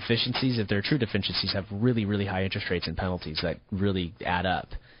 because any deficiencies, if they're true deficiencies, have really, really high interest rates and penalties that really add up.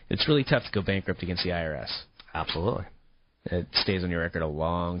 It's really tough to go bankrupt against the IRS. Absolutely. It stays on your record a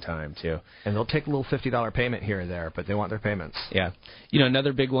long time, too. And they'll take a little $50 payment here or there, but they want their payments. Yeah.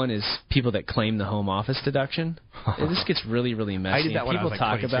 Another big one is people that claim the home office deduction. This gets really, really messy. I did that when I was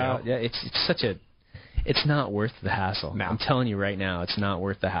like 22. It's such a... It's not worth the hassle. No. I'm telling you right now, it's not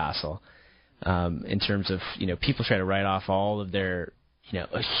worth the hassle. In terms of, people try to write off all of their,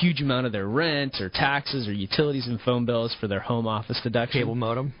 a huge amount of their rent or taxes or utilities and phone bills for their home office deduction. Cable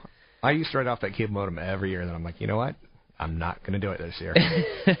modem. I used to write off that cable modem every year, and then I'm like, you know what? I'm not going to do it this year.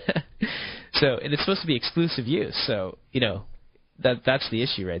 So, and it's supposed to be exclusive use. So, that's the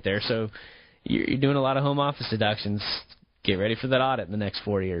issue right there. So, you're doing a lot of home office deductions. Get ready for that audit in the next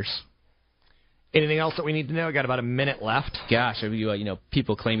 4 years. Anything else that we need to know? I got about a minute left. Gosh,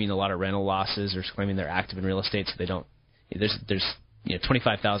 people claiming a lot of rental losses or claiming they're active in real estate, so they don't. There's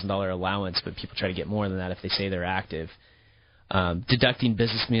 $25,000 allowance, but people try to get more than that if they say they're active. Deducting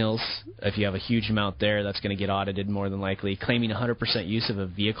business meals, if you have a huge amount there, that's going to get audited more than likely. Claiming 100% use of a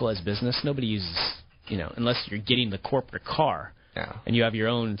vehicle as business, nobody uses, unless you're getting the corporate car. Yeah. And you have your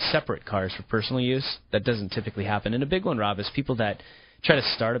own separate cars for personal use. That doesn't typically happen. And a big one, Rob, is people that try to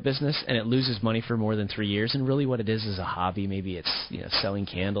start a business and it loses money for more than 3 years, and really what it is a hobby. Maybe it's selling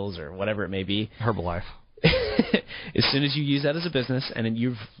candles or whatever it may be. Herbalife. As soon as you use that as a business and then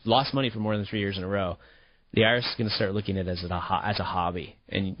you've lost money for more than 3 years in a row, the IRS is going to start looking at it as a hobby,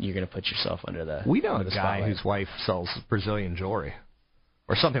 and you're going to put yourself under the. We know a guy spotlight. whose wife sells Brazilian jewelry,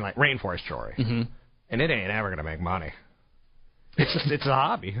 or something like rainforest jewelry, and it ain't ever going to make money. It's a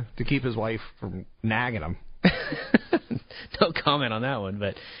hobby to keep his wife from nagging him. No comment on that one,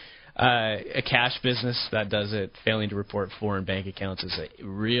 but a cash business that does it, failing to report foreign bank accounts is a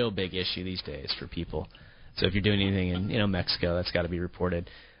real big issue these days for people. So if you're doing anything in Mexico, that's got to be reported.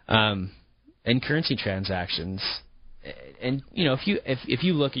 And currency transactions, and if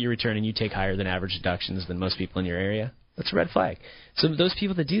you look at your return and you take higher than average deductions than most people in your area, that's a red flag. So those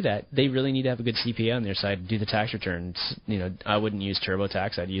people that do that, they really need to have a good CPA on their side to do the tax returns. I wouldn't use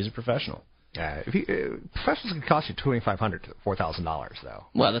TurboTax. I'd use a professional. Professionals can cost you $2,500 to $4,000 though.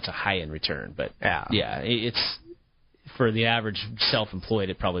 Well, that's a high-end return, but it's for the average self-employed,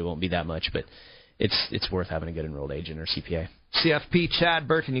 it probably won't be that much, but it's worth having a good enrolled agent or CPA. CFP Chad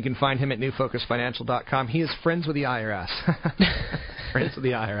Burton, you can find him at newfocusfinancial.com. He is friends with the IRS. Friends with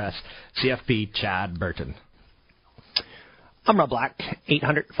the IRS. CFP Chad Burton. I'm Rob Black,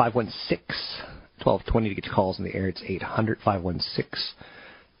 800-516-1220 to get your calls in the air. It's 800-516-1220.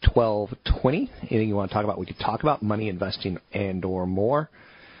 1220. Anything you want to talk about, we could talk about. Money, investing, and or more.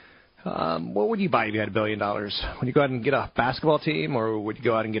 What would you buy if you had $1 billion? Would you go out and get a basketball team, or would you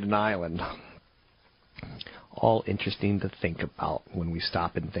go out and get an island? All interesting to think about when we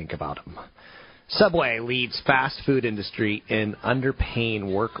stop and think about them. Subway leads fast food industry in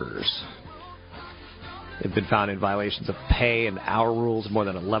underpaying workers. They've been found in violations of pay and hour rules, more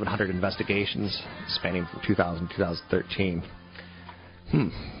than 1,100 investigations spanning from 2000 to 2013.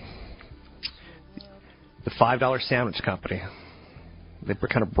 The $5 sandwich company. They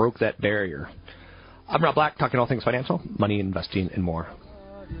kind of broke that barrier. I'm Rob Black, talking all things financial, money, investing, and more.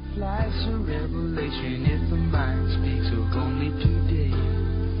 Life's a revelation if the mind speaks of only today.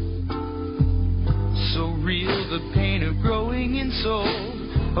 So real the pain of growing in soul,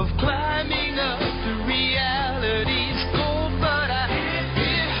 of climbing up to reality's goal. But I hit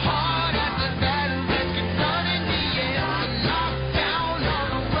it hard at the battle that gets done in the end. To knock down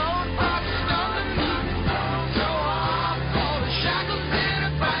all the roadblocks stumbling me. So off all the shackles that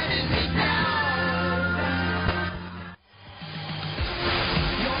are fighting me down.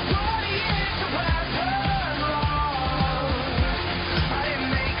 Your body is a weapon, and it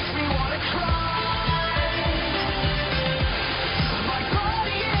makes me want to cry. My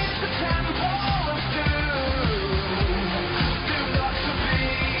body is the temple of doom, doomed not to be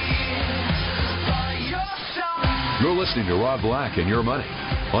by your side. You're listening to Rob Black and Your Money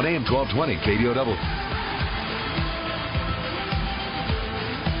on AM 1220 KDOW.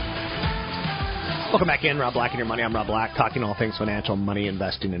 Welcome back in, Rob Black and Your Money. I'm Rob Black, talking all things financial, money,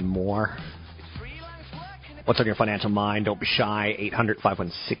 investing, and more. What's on your financial mind? Don't be shy.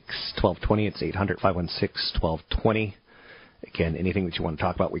 800-516-1220. It's 800-516-1220. Again, anything that you want to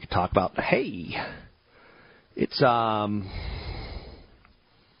talk about, we can talk about. Hey, it's a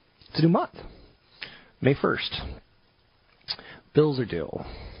new month, May 1st. Bills are due.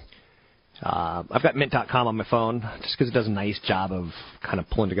 I've got Mint.com on my phone just because it does a nice job of kind of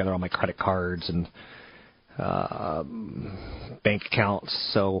pulling together all my credit cards and bank accounts,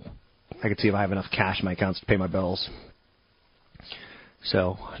 so I can see if I have enough cash in my accounts to pay my bills.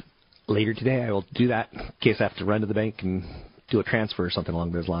 So later today I will do that in case I have to run to the bank and do a transfer or something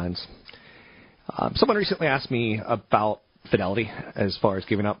along those lines. Someone recently asked me about Fidelity as far as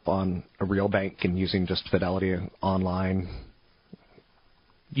giving up on a real bank and using just Fidelity online,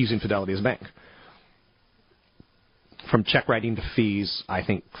 using Fidelity as a bank. From check writing to fees, I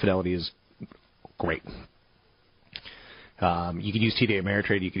think Fidelity is great. You could use TD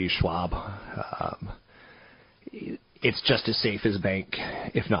Ameritrade, you could use Schwab. It's just as safe as a bank,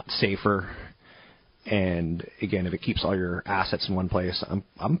 if not safer. And again, if it keeps all your assets in one place,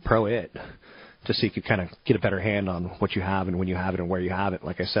 I'm pro it. Just so you could kind of get a better hand on what you have and when you have it and where you have it.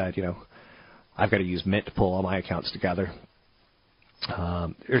 Like I said, I've got to use Mint to pull all my accounts together.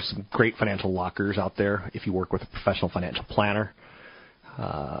 There's some great financial lockers out there if you work with a professional financial planner,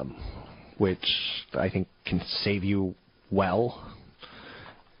 which I think can save you well.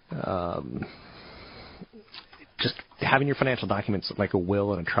 Just having your financial documents like a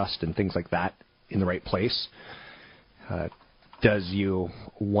will and a trust and things like that in the right place does you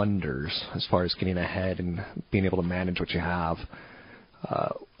wonders as far as getting ahead and being able to manage what you have.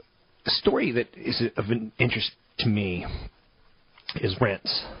 A story that is of an interest to me is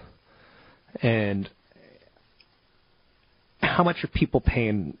rents. And how much are people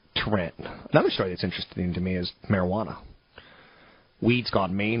paying to rent? Another story that's interesting to me is marijuana. Weed's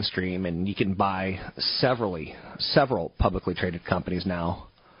gone mainstream, and you can buy several publicly traded companies now.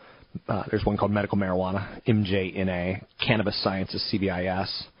 There's one called Medical Marijuana, MJNA, Cannabis Sciences,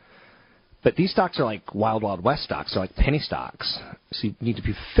 CBIS. But these stocks are like Wild Wild West stocks. They're like penny stocks. So you need to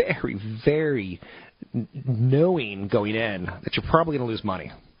be very, very knowing going in that you're probably going to lose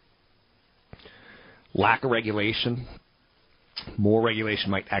money. Lack of regulation. More regulation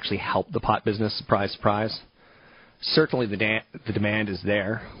might actually help the pot business. Surprise, surprise. Certainly the demand is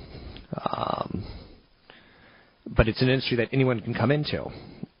there. But it's an industry that anyone can come into.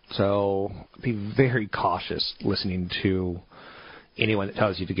 So be very cautious listening to anyone that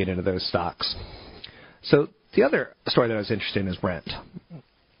tells you to get into those stocks. So the other story that I was interested in is rent.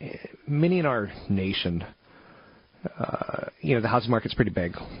 Many in our nation, the housing market's pretty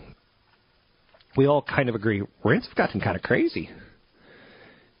big. We all kind of agree rents have gotten kind of crazy.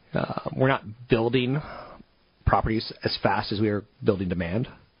 We're not building properties as fast as we are building demand.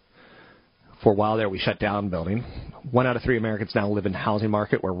 For a while there, we shut down building. 1 out of 3 Americans now live in a housing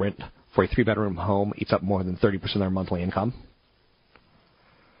market where rent for a 3-bedroom home eats up more than 30% of their monthly income.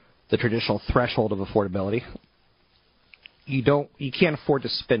 The traditional threshold of affordability, you can't afford to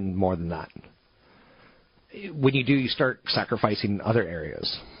spend more than that. when you do, you start sacrificing other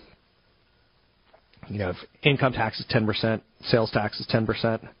areas. If income tax is 10%, sales tax is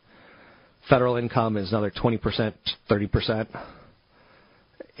 10%, federal income is another 20%, 30%.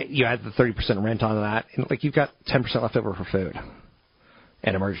 You add the 30% rent onto that, and you've got 10% left over for food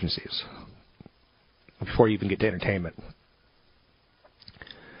and emergencies before you even get to entertainment.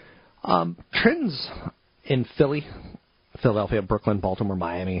 Trends in Philadelphia, Brooklyn, Baltimore,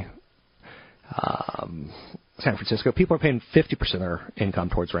 Miami, San Francisco, people are paying 50% of their income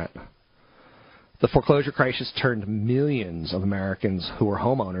towards rent. The foreclosure crisis turned millions of Americans who were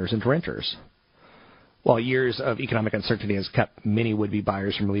homeowners into renters, while years of economic uncertainty has kept many would-be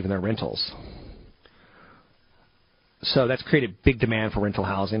buyers from leaving their rentals. So that's created big demand for rental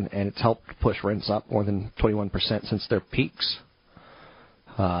housing, and it's helped push rents up more than 21% since their peaks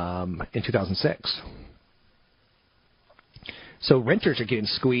in 2006. So renters are getting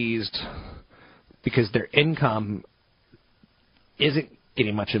squeezed because their income isn't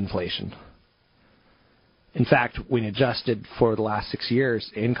getting much inflation. In fact, when adjusted for the last 6 years,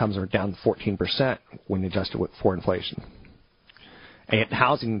 incomes are down 14% when adjusted for inflation. And yet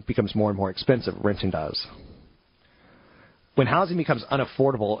housing becomes more and more expensive, renting does. When housing becomes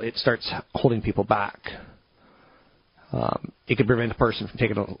unaffordable, it starts holding people back. It can prevent a person from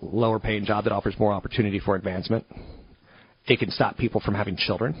taking a lower-paying job that offers more opportunity for advancement. It can stop people from having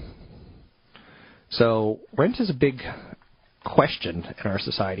children. So rent is a big question in our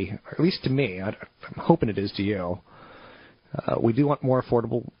society, or at least to me. I'm hoping it is to you. We do want more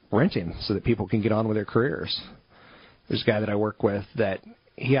affordable renting so that people can get on with their careers. There's a guy that I work with that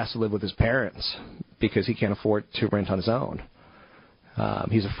he has to live with his parents because he can't afford to rent on his own.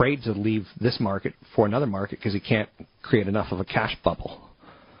 He's afraid to leave this market for another market because he can't create enough of a cash bubble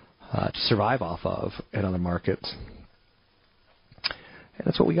to survive off of in other markets. And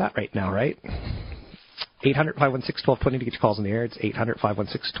that's what we got right now, right? 800-516-1220 to get your calls in the air. It's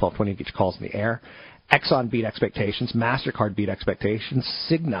 800-516-1220 to get your calls in the air. Exxon beat expectations. MasterCard beat expectations.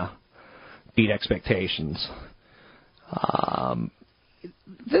 Cigna beat expectations.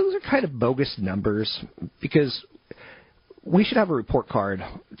 Those are kind of bogus numbers because we should have a report card.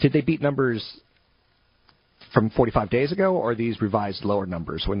 Did they beat numbers from 45 days ago, or are these revised lower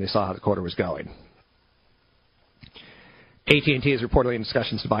numbers when they saw how the quarter was going? AT&T is reportedly in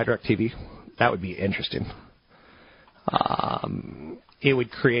discussions to buy DirecTV. That would be interesting. It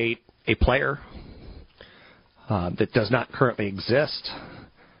would create a player that does not currently exist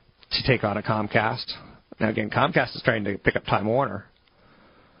to take on a Comcast. Now, again, Comcast is trying to pick up Time Warner.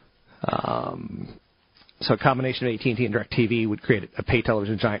 So a combination of AT&T and DirecTV would create a pay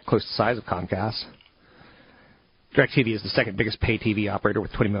television giant close to the size of Comcast. DirecTV is the second biggest pay TV operator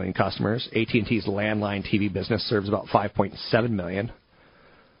with 20 million customers. AT&T's landline TV business serves about 5.7 million.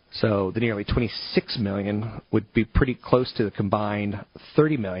 So the nearly 26 million would be pretty close to the combined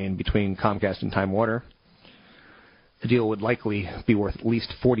 30 million between Comcast and Time Warner. The deal would likely be worth at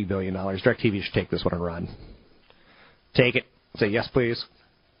least $40 billion. DirecTV should take this one and run. Take it. Say yes, please.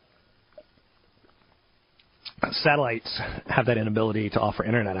 Satellites have that inability to offer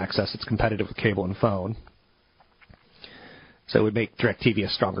internet access that's competitive with cable and phone. So it would make DirecTV a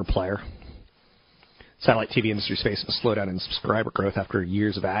stronger player. Satellite TV industry is facing a slowdown in subscriber growth after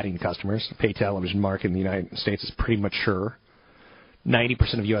years of adding customers. The pay television market in the United States is pretty mature.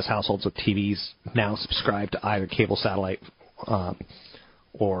 90% of U.S. households with TVs now subscribe to either cable, satellite,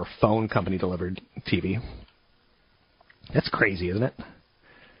 or phone company-delivered TV. That's crazy, isn't it?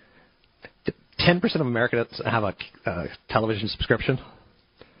 10% of Americans have a television subscription,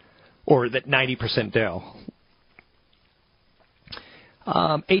 or that 90% do.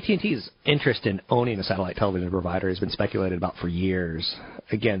 AT&T's interest in owning a satellite television provider has been speculated about for years.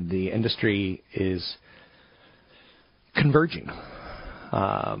 Again, the industry is converging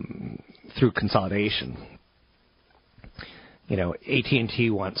through consolidation. You know, AT&T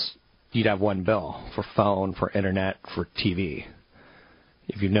wants you to have one bill for phone, for internet, for TV.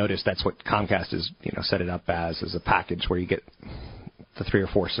 If you've noticed, that's what Comcast is, set it up as a package where you get the 3 or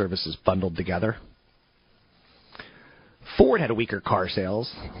 4 services bundled together. Ford had a weaker car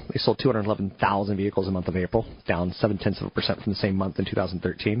sales. They sold 211,000 vehicles in the month of April, down 0.7% from the same month in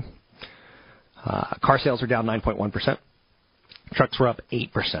 2013. Car sales were down 9.1%. Trucks were up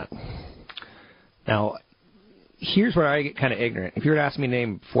 8%. Now, here's where I get kind of ignorant. If you were to ask me to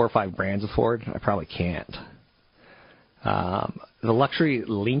name 4 or 5 brands of Ford, I probably can't. The luxury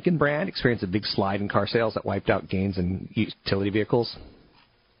Lincoln brand experienced a big slide in car sales that wiped out gains in utility vehicles.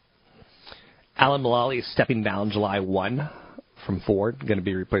 Alan Mulally is stepping down July 1 from Ford, going to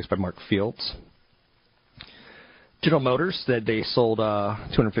be replaced by Mark Fields. General Motors said they sold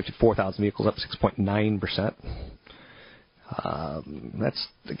 254,000 vehicles, up 6.9%. That's,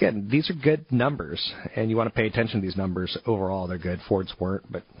 again, these are good numbers, and you want to pay attention to these numbers. Overall, they're good. Ford's weren't,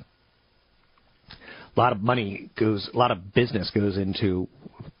 but a lot of business goes into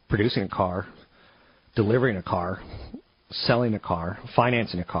producing a car, delivering a car, selling a car,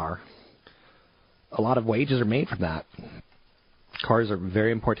 financing a car. A lot of wages are made from that. Cars are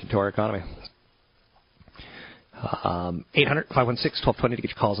very important to our economy. 800-516-1220 to get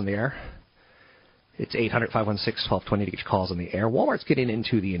your calls in the air. It's 800-516-1220 to get your calls in the air. Walmart's getting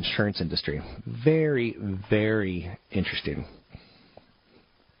into the insurance industry. Very, very interesting.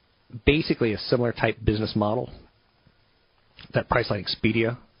 Basically a similar type business model that Priceline,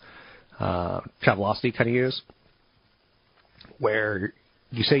 Expedia, Travelocity kind of use, where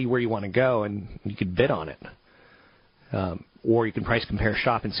you say where you want to go and you can bid on it. Or you can price compare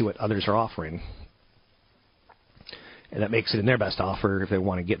shop and see what others are offering. And that makes it in their best offer if they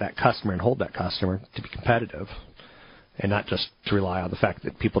want to get that customer and hold that customer to be competitive and not just to rely on the fact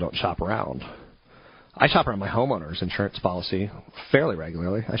that people don't shop around. I shop around my homeowner's insurance policy fairly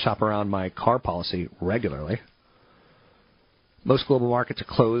regularly. I shop around my car policy regularly. Most global markets are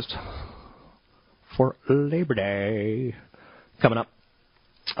closed for Labor Day. Coming up,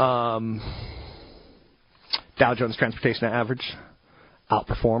 Dow Jones Transportation Average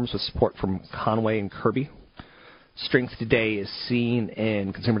outperforms with support from Conway and Kirby. Strength today is seen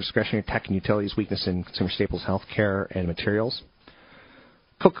in consumer discretionary tech and utilities, weakness in consumer staples, healthcare, and materials.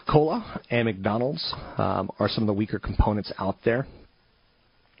 Coca-Cola and McDonald's are some of the weaker components out there.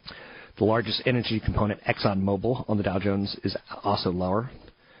 The largest energy component, ExxonMobil, on the Dow Jones is also lower.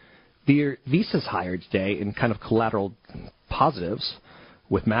 Visa's higher today in kind of collateral positives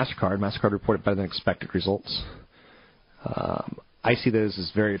with MasterCard. MasterCard reported better than expected results. I see those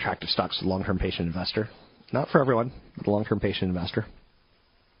as very attractive stocks to the long-term patient investor. Not for everyone, but the long-term patient investor.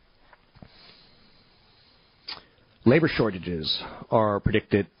 Labor shortages are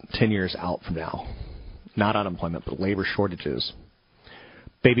predicted 10 years out from now. Not unemployment, but labor shortages.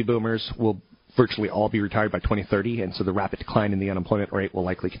 Baby boomers will virtually all be retired by 2030, and so the rapid decline in the unemployment rate will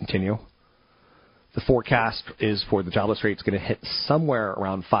likely continue. The forecast is for the jobless rate is going to hit somewhere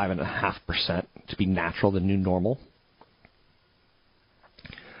around 5.5% to be natural, the new normal.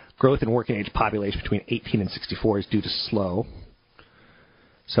 Growth in working age population between 18 and 64 is due to slow.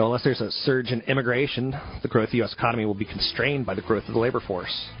 So unless there's a surge in immigration, the growth of the U.S. economy will be constrained by the growth of the labor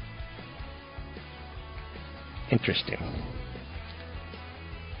force. Interesting.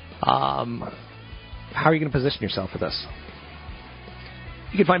 How are you going to position yourself for this?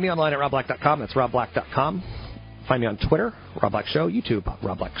 You can find me online at robblack.com. That's robblack.com. Find me on Twitter, Rob Black Show, YouTube,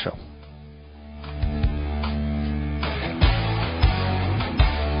 Rob Black Show.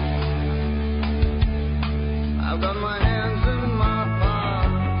 I've got my hands in my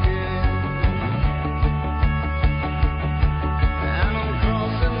pocket, and I'm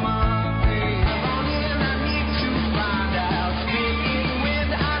crossing my feet. And I need to find out, speaking when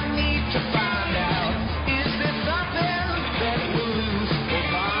I need to find out, is there something that will lose or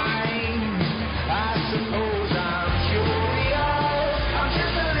find? I suppose I'm curious, I'm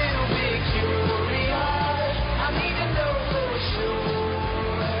just a little bit curious. I need to know for sure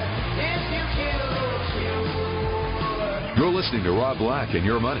if you kill or kill. You're listening to Rob Black and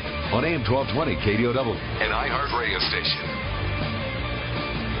Your Money on AM 1220 KDOW, an iHeart radio station.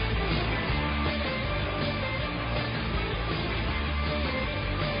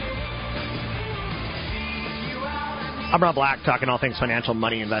 I'm Rob Black, talking all things financial,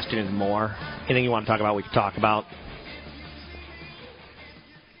 money, investing, and more. Anything you want to talk about, we can talk about.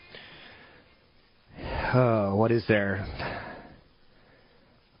 Oh, what is there?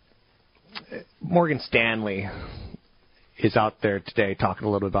 Morgan Stanley is out there today talking a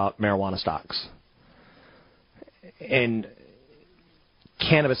little bit about marijuana stocks. And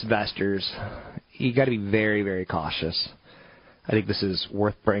cannabis investors, you got to be very, very cautious. I think this is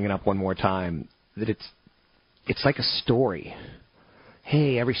worth bringing up one more time, that it's like a story.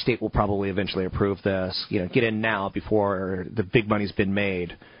 Hey, every state will probably eventually approve this. You know, get in now before the big money's been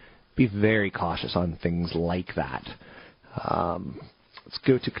made. Be very cautious on things like that. Let's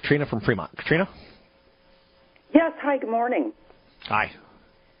go to Katrina from Fremont. Katrina? Yes, hi, good morning. Hi.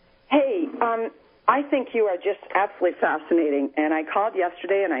 Hey, I think you are just absolutely fascinating, and I called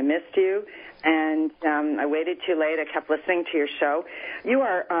yesterday and I missed you, and I waited too late. I kept listening to your show. You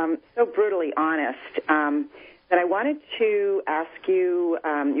are so brutally honest. that I wanted to ask you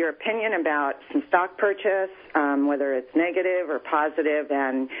your opinion about some stock purchase, whether it's negative or positive,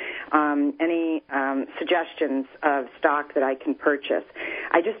 and any suggestions of stock that I can purchase.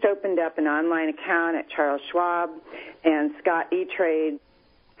 I just opened up an online account at Charles Schwab, and Scott E-Trade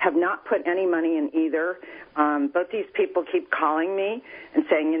have not put any money in either. Both these people keep calling me and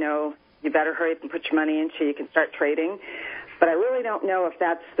saying, you better hurry up and put your money in so you can start trading. But I really don't know if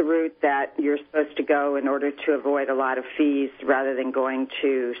that's the route that you're supposed to go in order to avoid a lot of fees rather than going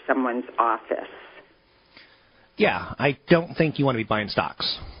to someone's office. Yeah, I don't think you want to be buying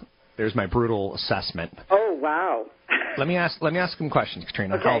stocks. There's my brutal assessment. Oh, wow. Let me ask some questions,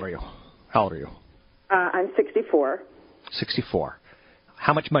 Katrina. Okay. How old are you? I'm 64. 64.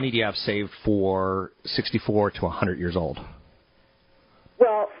 How much money do you have saved for 64 to 100 years old?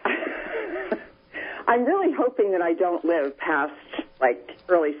 Well, I'm really hoping that I don't live past,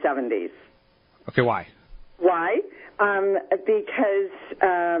 early 70s. Okay, why? Why? Because,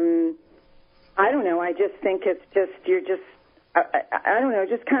 I don't know, I just think it's just, I don't know,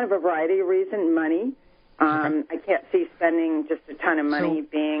 just kind of a variety of reasons. Money. I can't see spending just a ton of money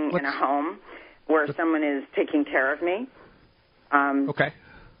being in a home where someone is taking care of me. Okay.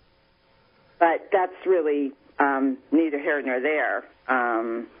 But that's really neither here nor there.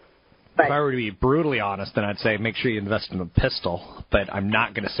 If I were to be brutally honest, then I'd say make sure you invest in a pistol, but I'm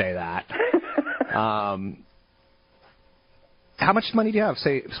not going to say that. How much money do you have,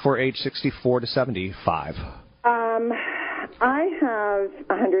 say, for age 64 to 75? I have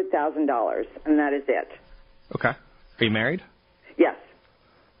 $100,000, and that is it. Okay. Are you married? Yes.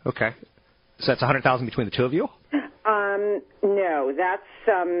 Okay. So that's $100,000 between the two of you? No, that's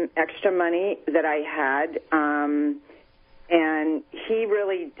some extra money that I had, and he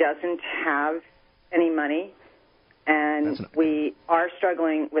really doesn't have any money, and we are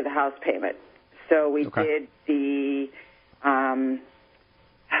struggling with a house payment. So we did the,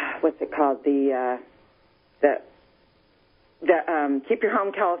 what's it called, the Keep Your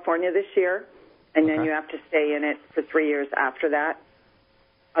Home California this year, and then you have to stay in it for 3 years after that.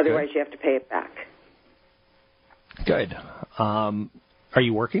 Otherwise, you have to pay it back. Good. Are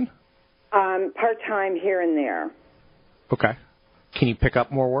you working? Part-time here and there. Okay. Can you pick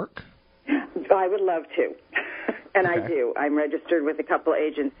up more work? I would love to, and I do. I'm registered with a couple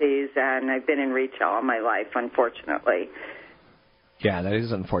agencies, and I've been in retail all my life, unfortunately. Yeah, that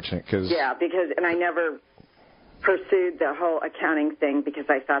is unfortunate. And I never pursued the whole accounting thing because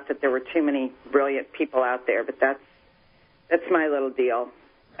I thought that there were too many brilliant people out there, but that's my little deal,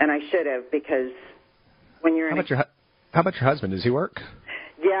 and I should have, because when you're How about your husband? Does he work?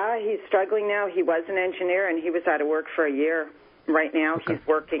 Yeah, he's struggling now. He was an engineer, and he was out of work for a year. Right now, he's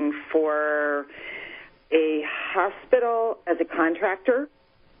working for a hospital as a contractor.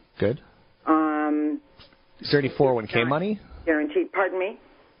 Good. Is there any 401k money? Guaranteed. Pardon me?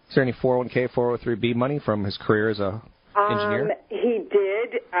 Is there any 401k, 403b money from his career as a engineer? He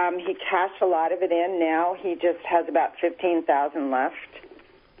did. He cashed a lot of it in. Now he just has about $15,000 left.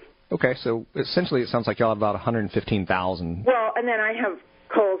 Okay, so essentially it sounds like y'all have about $115,000. Well, and then I have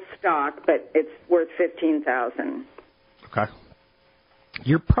coal stock, but it's worth $15,000. Okay.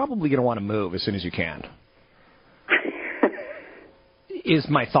 You're probably going to want to move as soon as you can. Is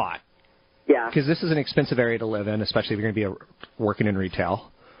my thought. Yeah. Because this is an expensive area to live in, especially if you're going to be working in retail.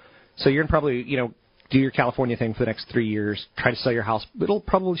 So you're going to probably, do your California thing for the next 3 years, try to sell your house. It'll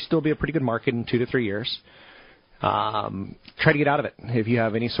probably still be a pretty good market in 2 to 3 years. Try to get out of it. If you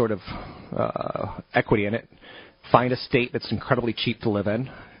have any sort of equity in it, find a state that's incredibly cheap to live in,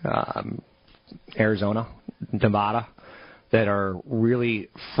 Arizona, Nevada, that are really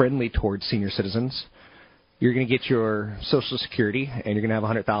friendly towards senior citizens. You're going to get your Social Security, and you're going to have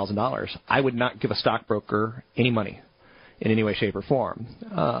 $100,000. I would not give a stockbroker any money in any way, shape, or form.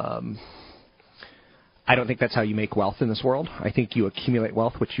 I don't think that's how you make wealth in this world. I think you accumulate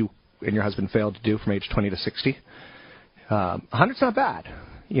wealth, which you and your husband failed to do from age 20 to 60. 100's not bad.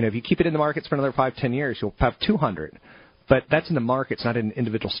 If you keep it in the markets for another 5-10 years, you'll have 200. But that's in the markets, not in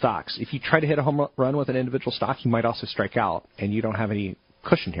individual stocks. If you try to hit a home run with an individual stock, you might also strike out, and you don't have any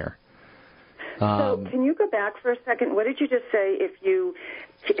cushion here. So can you go back for a second? What did you just say? If you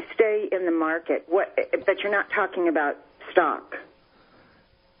stay in the market, but you're not talking about stock.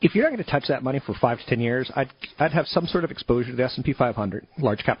 If you're not going to touch that money for 5 to 10 years, I'd have some sort of exposure to the S&P 500,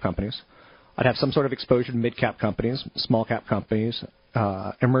 large cap companies. I'd have some sort of exposure to mid cap companies, small cap companies,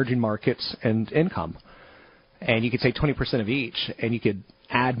 emerging markets, and income. And you could say 20% of each, and you could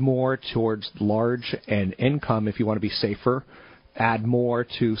add more towards large and income if you want to be safer. Add more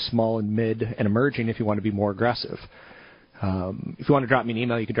to small and mid and emerging if you want to be more aggressive. If you want to drop me an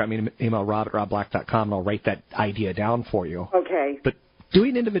email, you can drop me an email, rob@robblack.com, and I'll write that idea down for you. Okay. But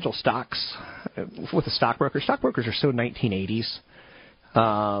doing individual stocks with a stockbrokers are so 1980s.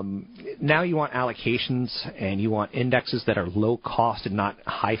 Now you want allocations and you want indexes that are low cost and not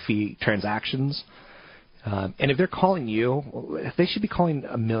high fee transactions. And if they're calling you, they should be calling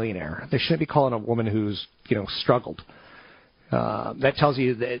a millionaire. They shouldn't be calling a woman who's, struggled. That tells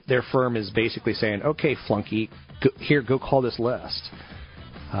you that their firm is basically saying, okay, flunky, go call this list.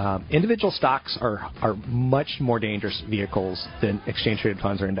 Individual stocks are much more dangerous vehicles than exchange-traded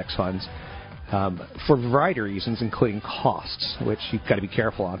funds or index funds for a variety of reasons, including costs, which you've got to be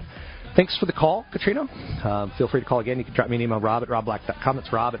careful on. Thanks for the call, Katrina. Feel free to call again. You can drop me an email, rob@robblack.com.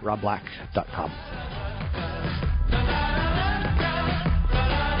 That's rob@robblack.com.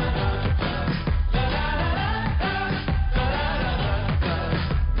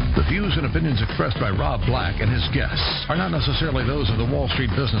 The views and opinions expressed by Rob Black and his guests are not necessarily those of the Wall Street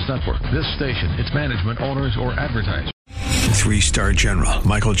Business Network, this station, its management, owners, or advertisers. 3-star General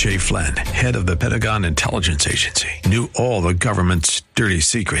Michael J. Flynn, head of the Pentagon Intelligence Agency, knew all the government's dirty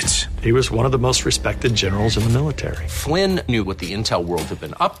secrets. He was one of the most respected generals in the military. Flynn knew what the intel world had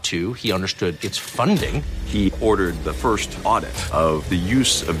been up to. He understood its funding. He ordered the first audit of the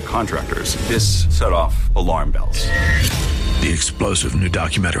use of contractors. This set off alarm bells. The explosive new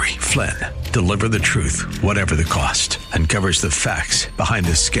documentary, Flynn, Deliver the Truth, Whatever the Cost, uncovers the facts behind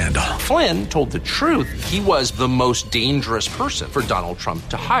this scandal. Flynn told the truth. He was the most dangerous person for Donald Trump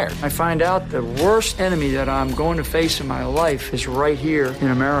to hire. I find out the worst enemy that I'm going to face in my life is right here in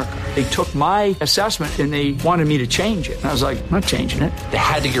America. They took my assessment and they wanted me to change it. And I was like, I'm not changing it. They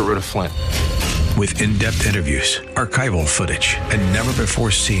had to get rid of Flynn. With in-depth interviews, archival footage, and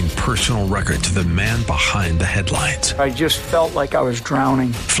never-before-seen personal records of the man behind the headlines. I just felt like I was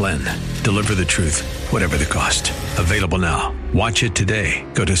drowning. Flynn, Deliver the Truth, Whatever the Cost. Available now. Watch it today.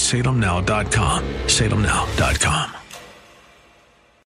 Go to salemnow.com. salemnow.com.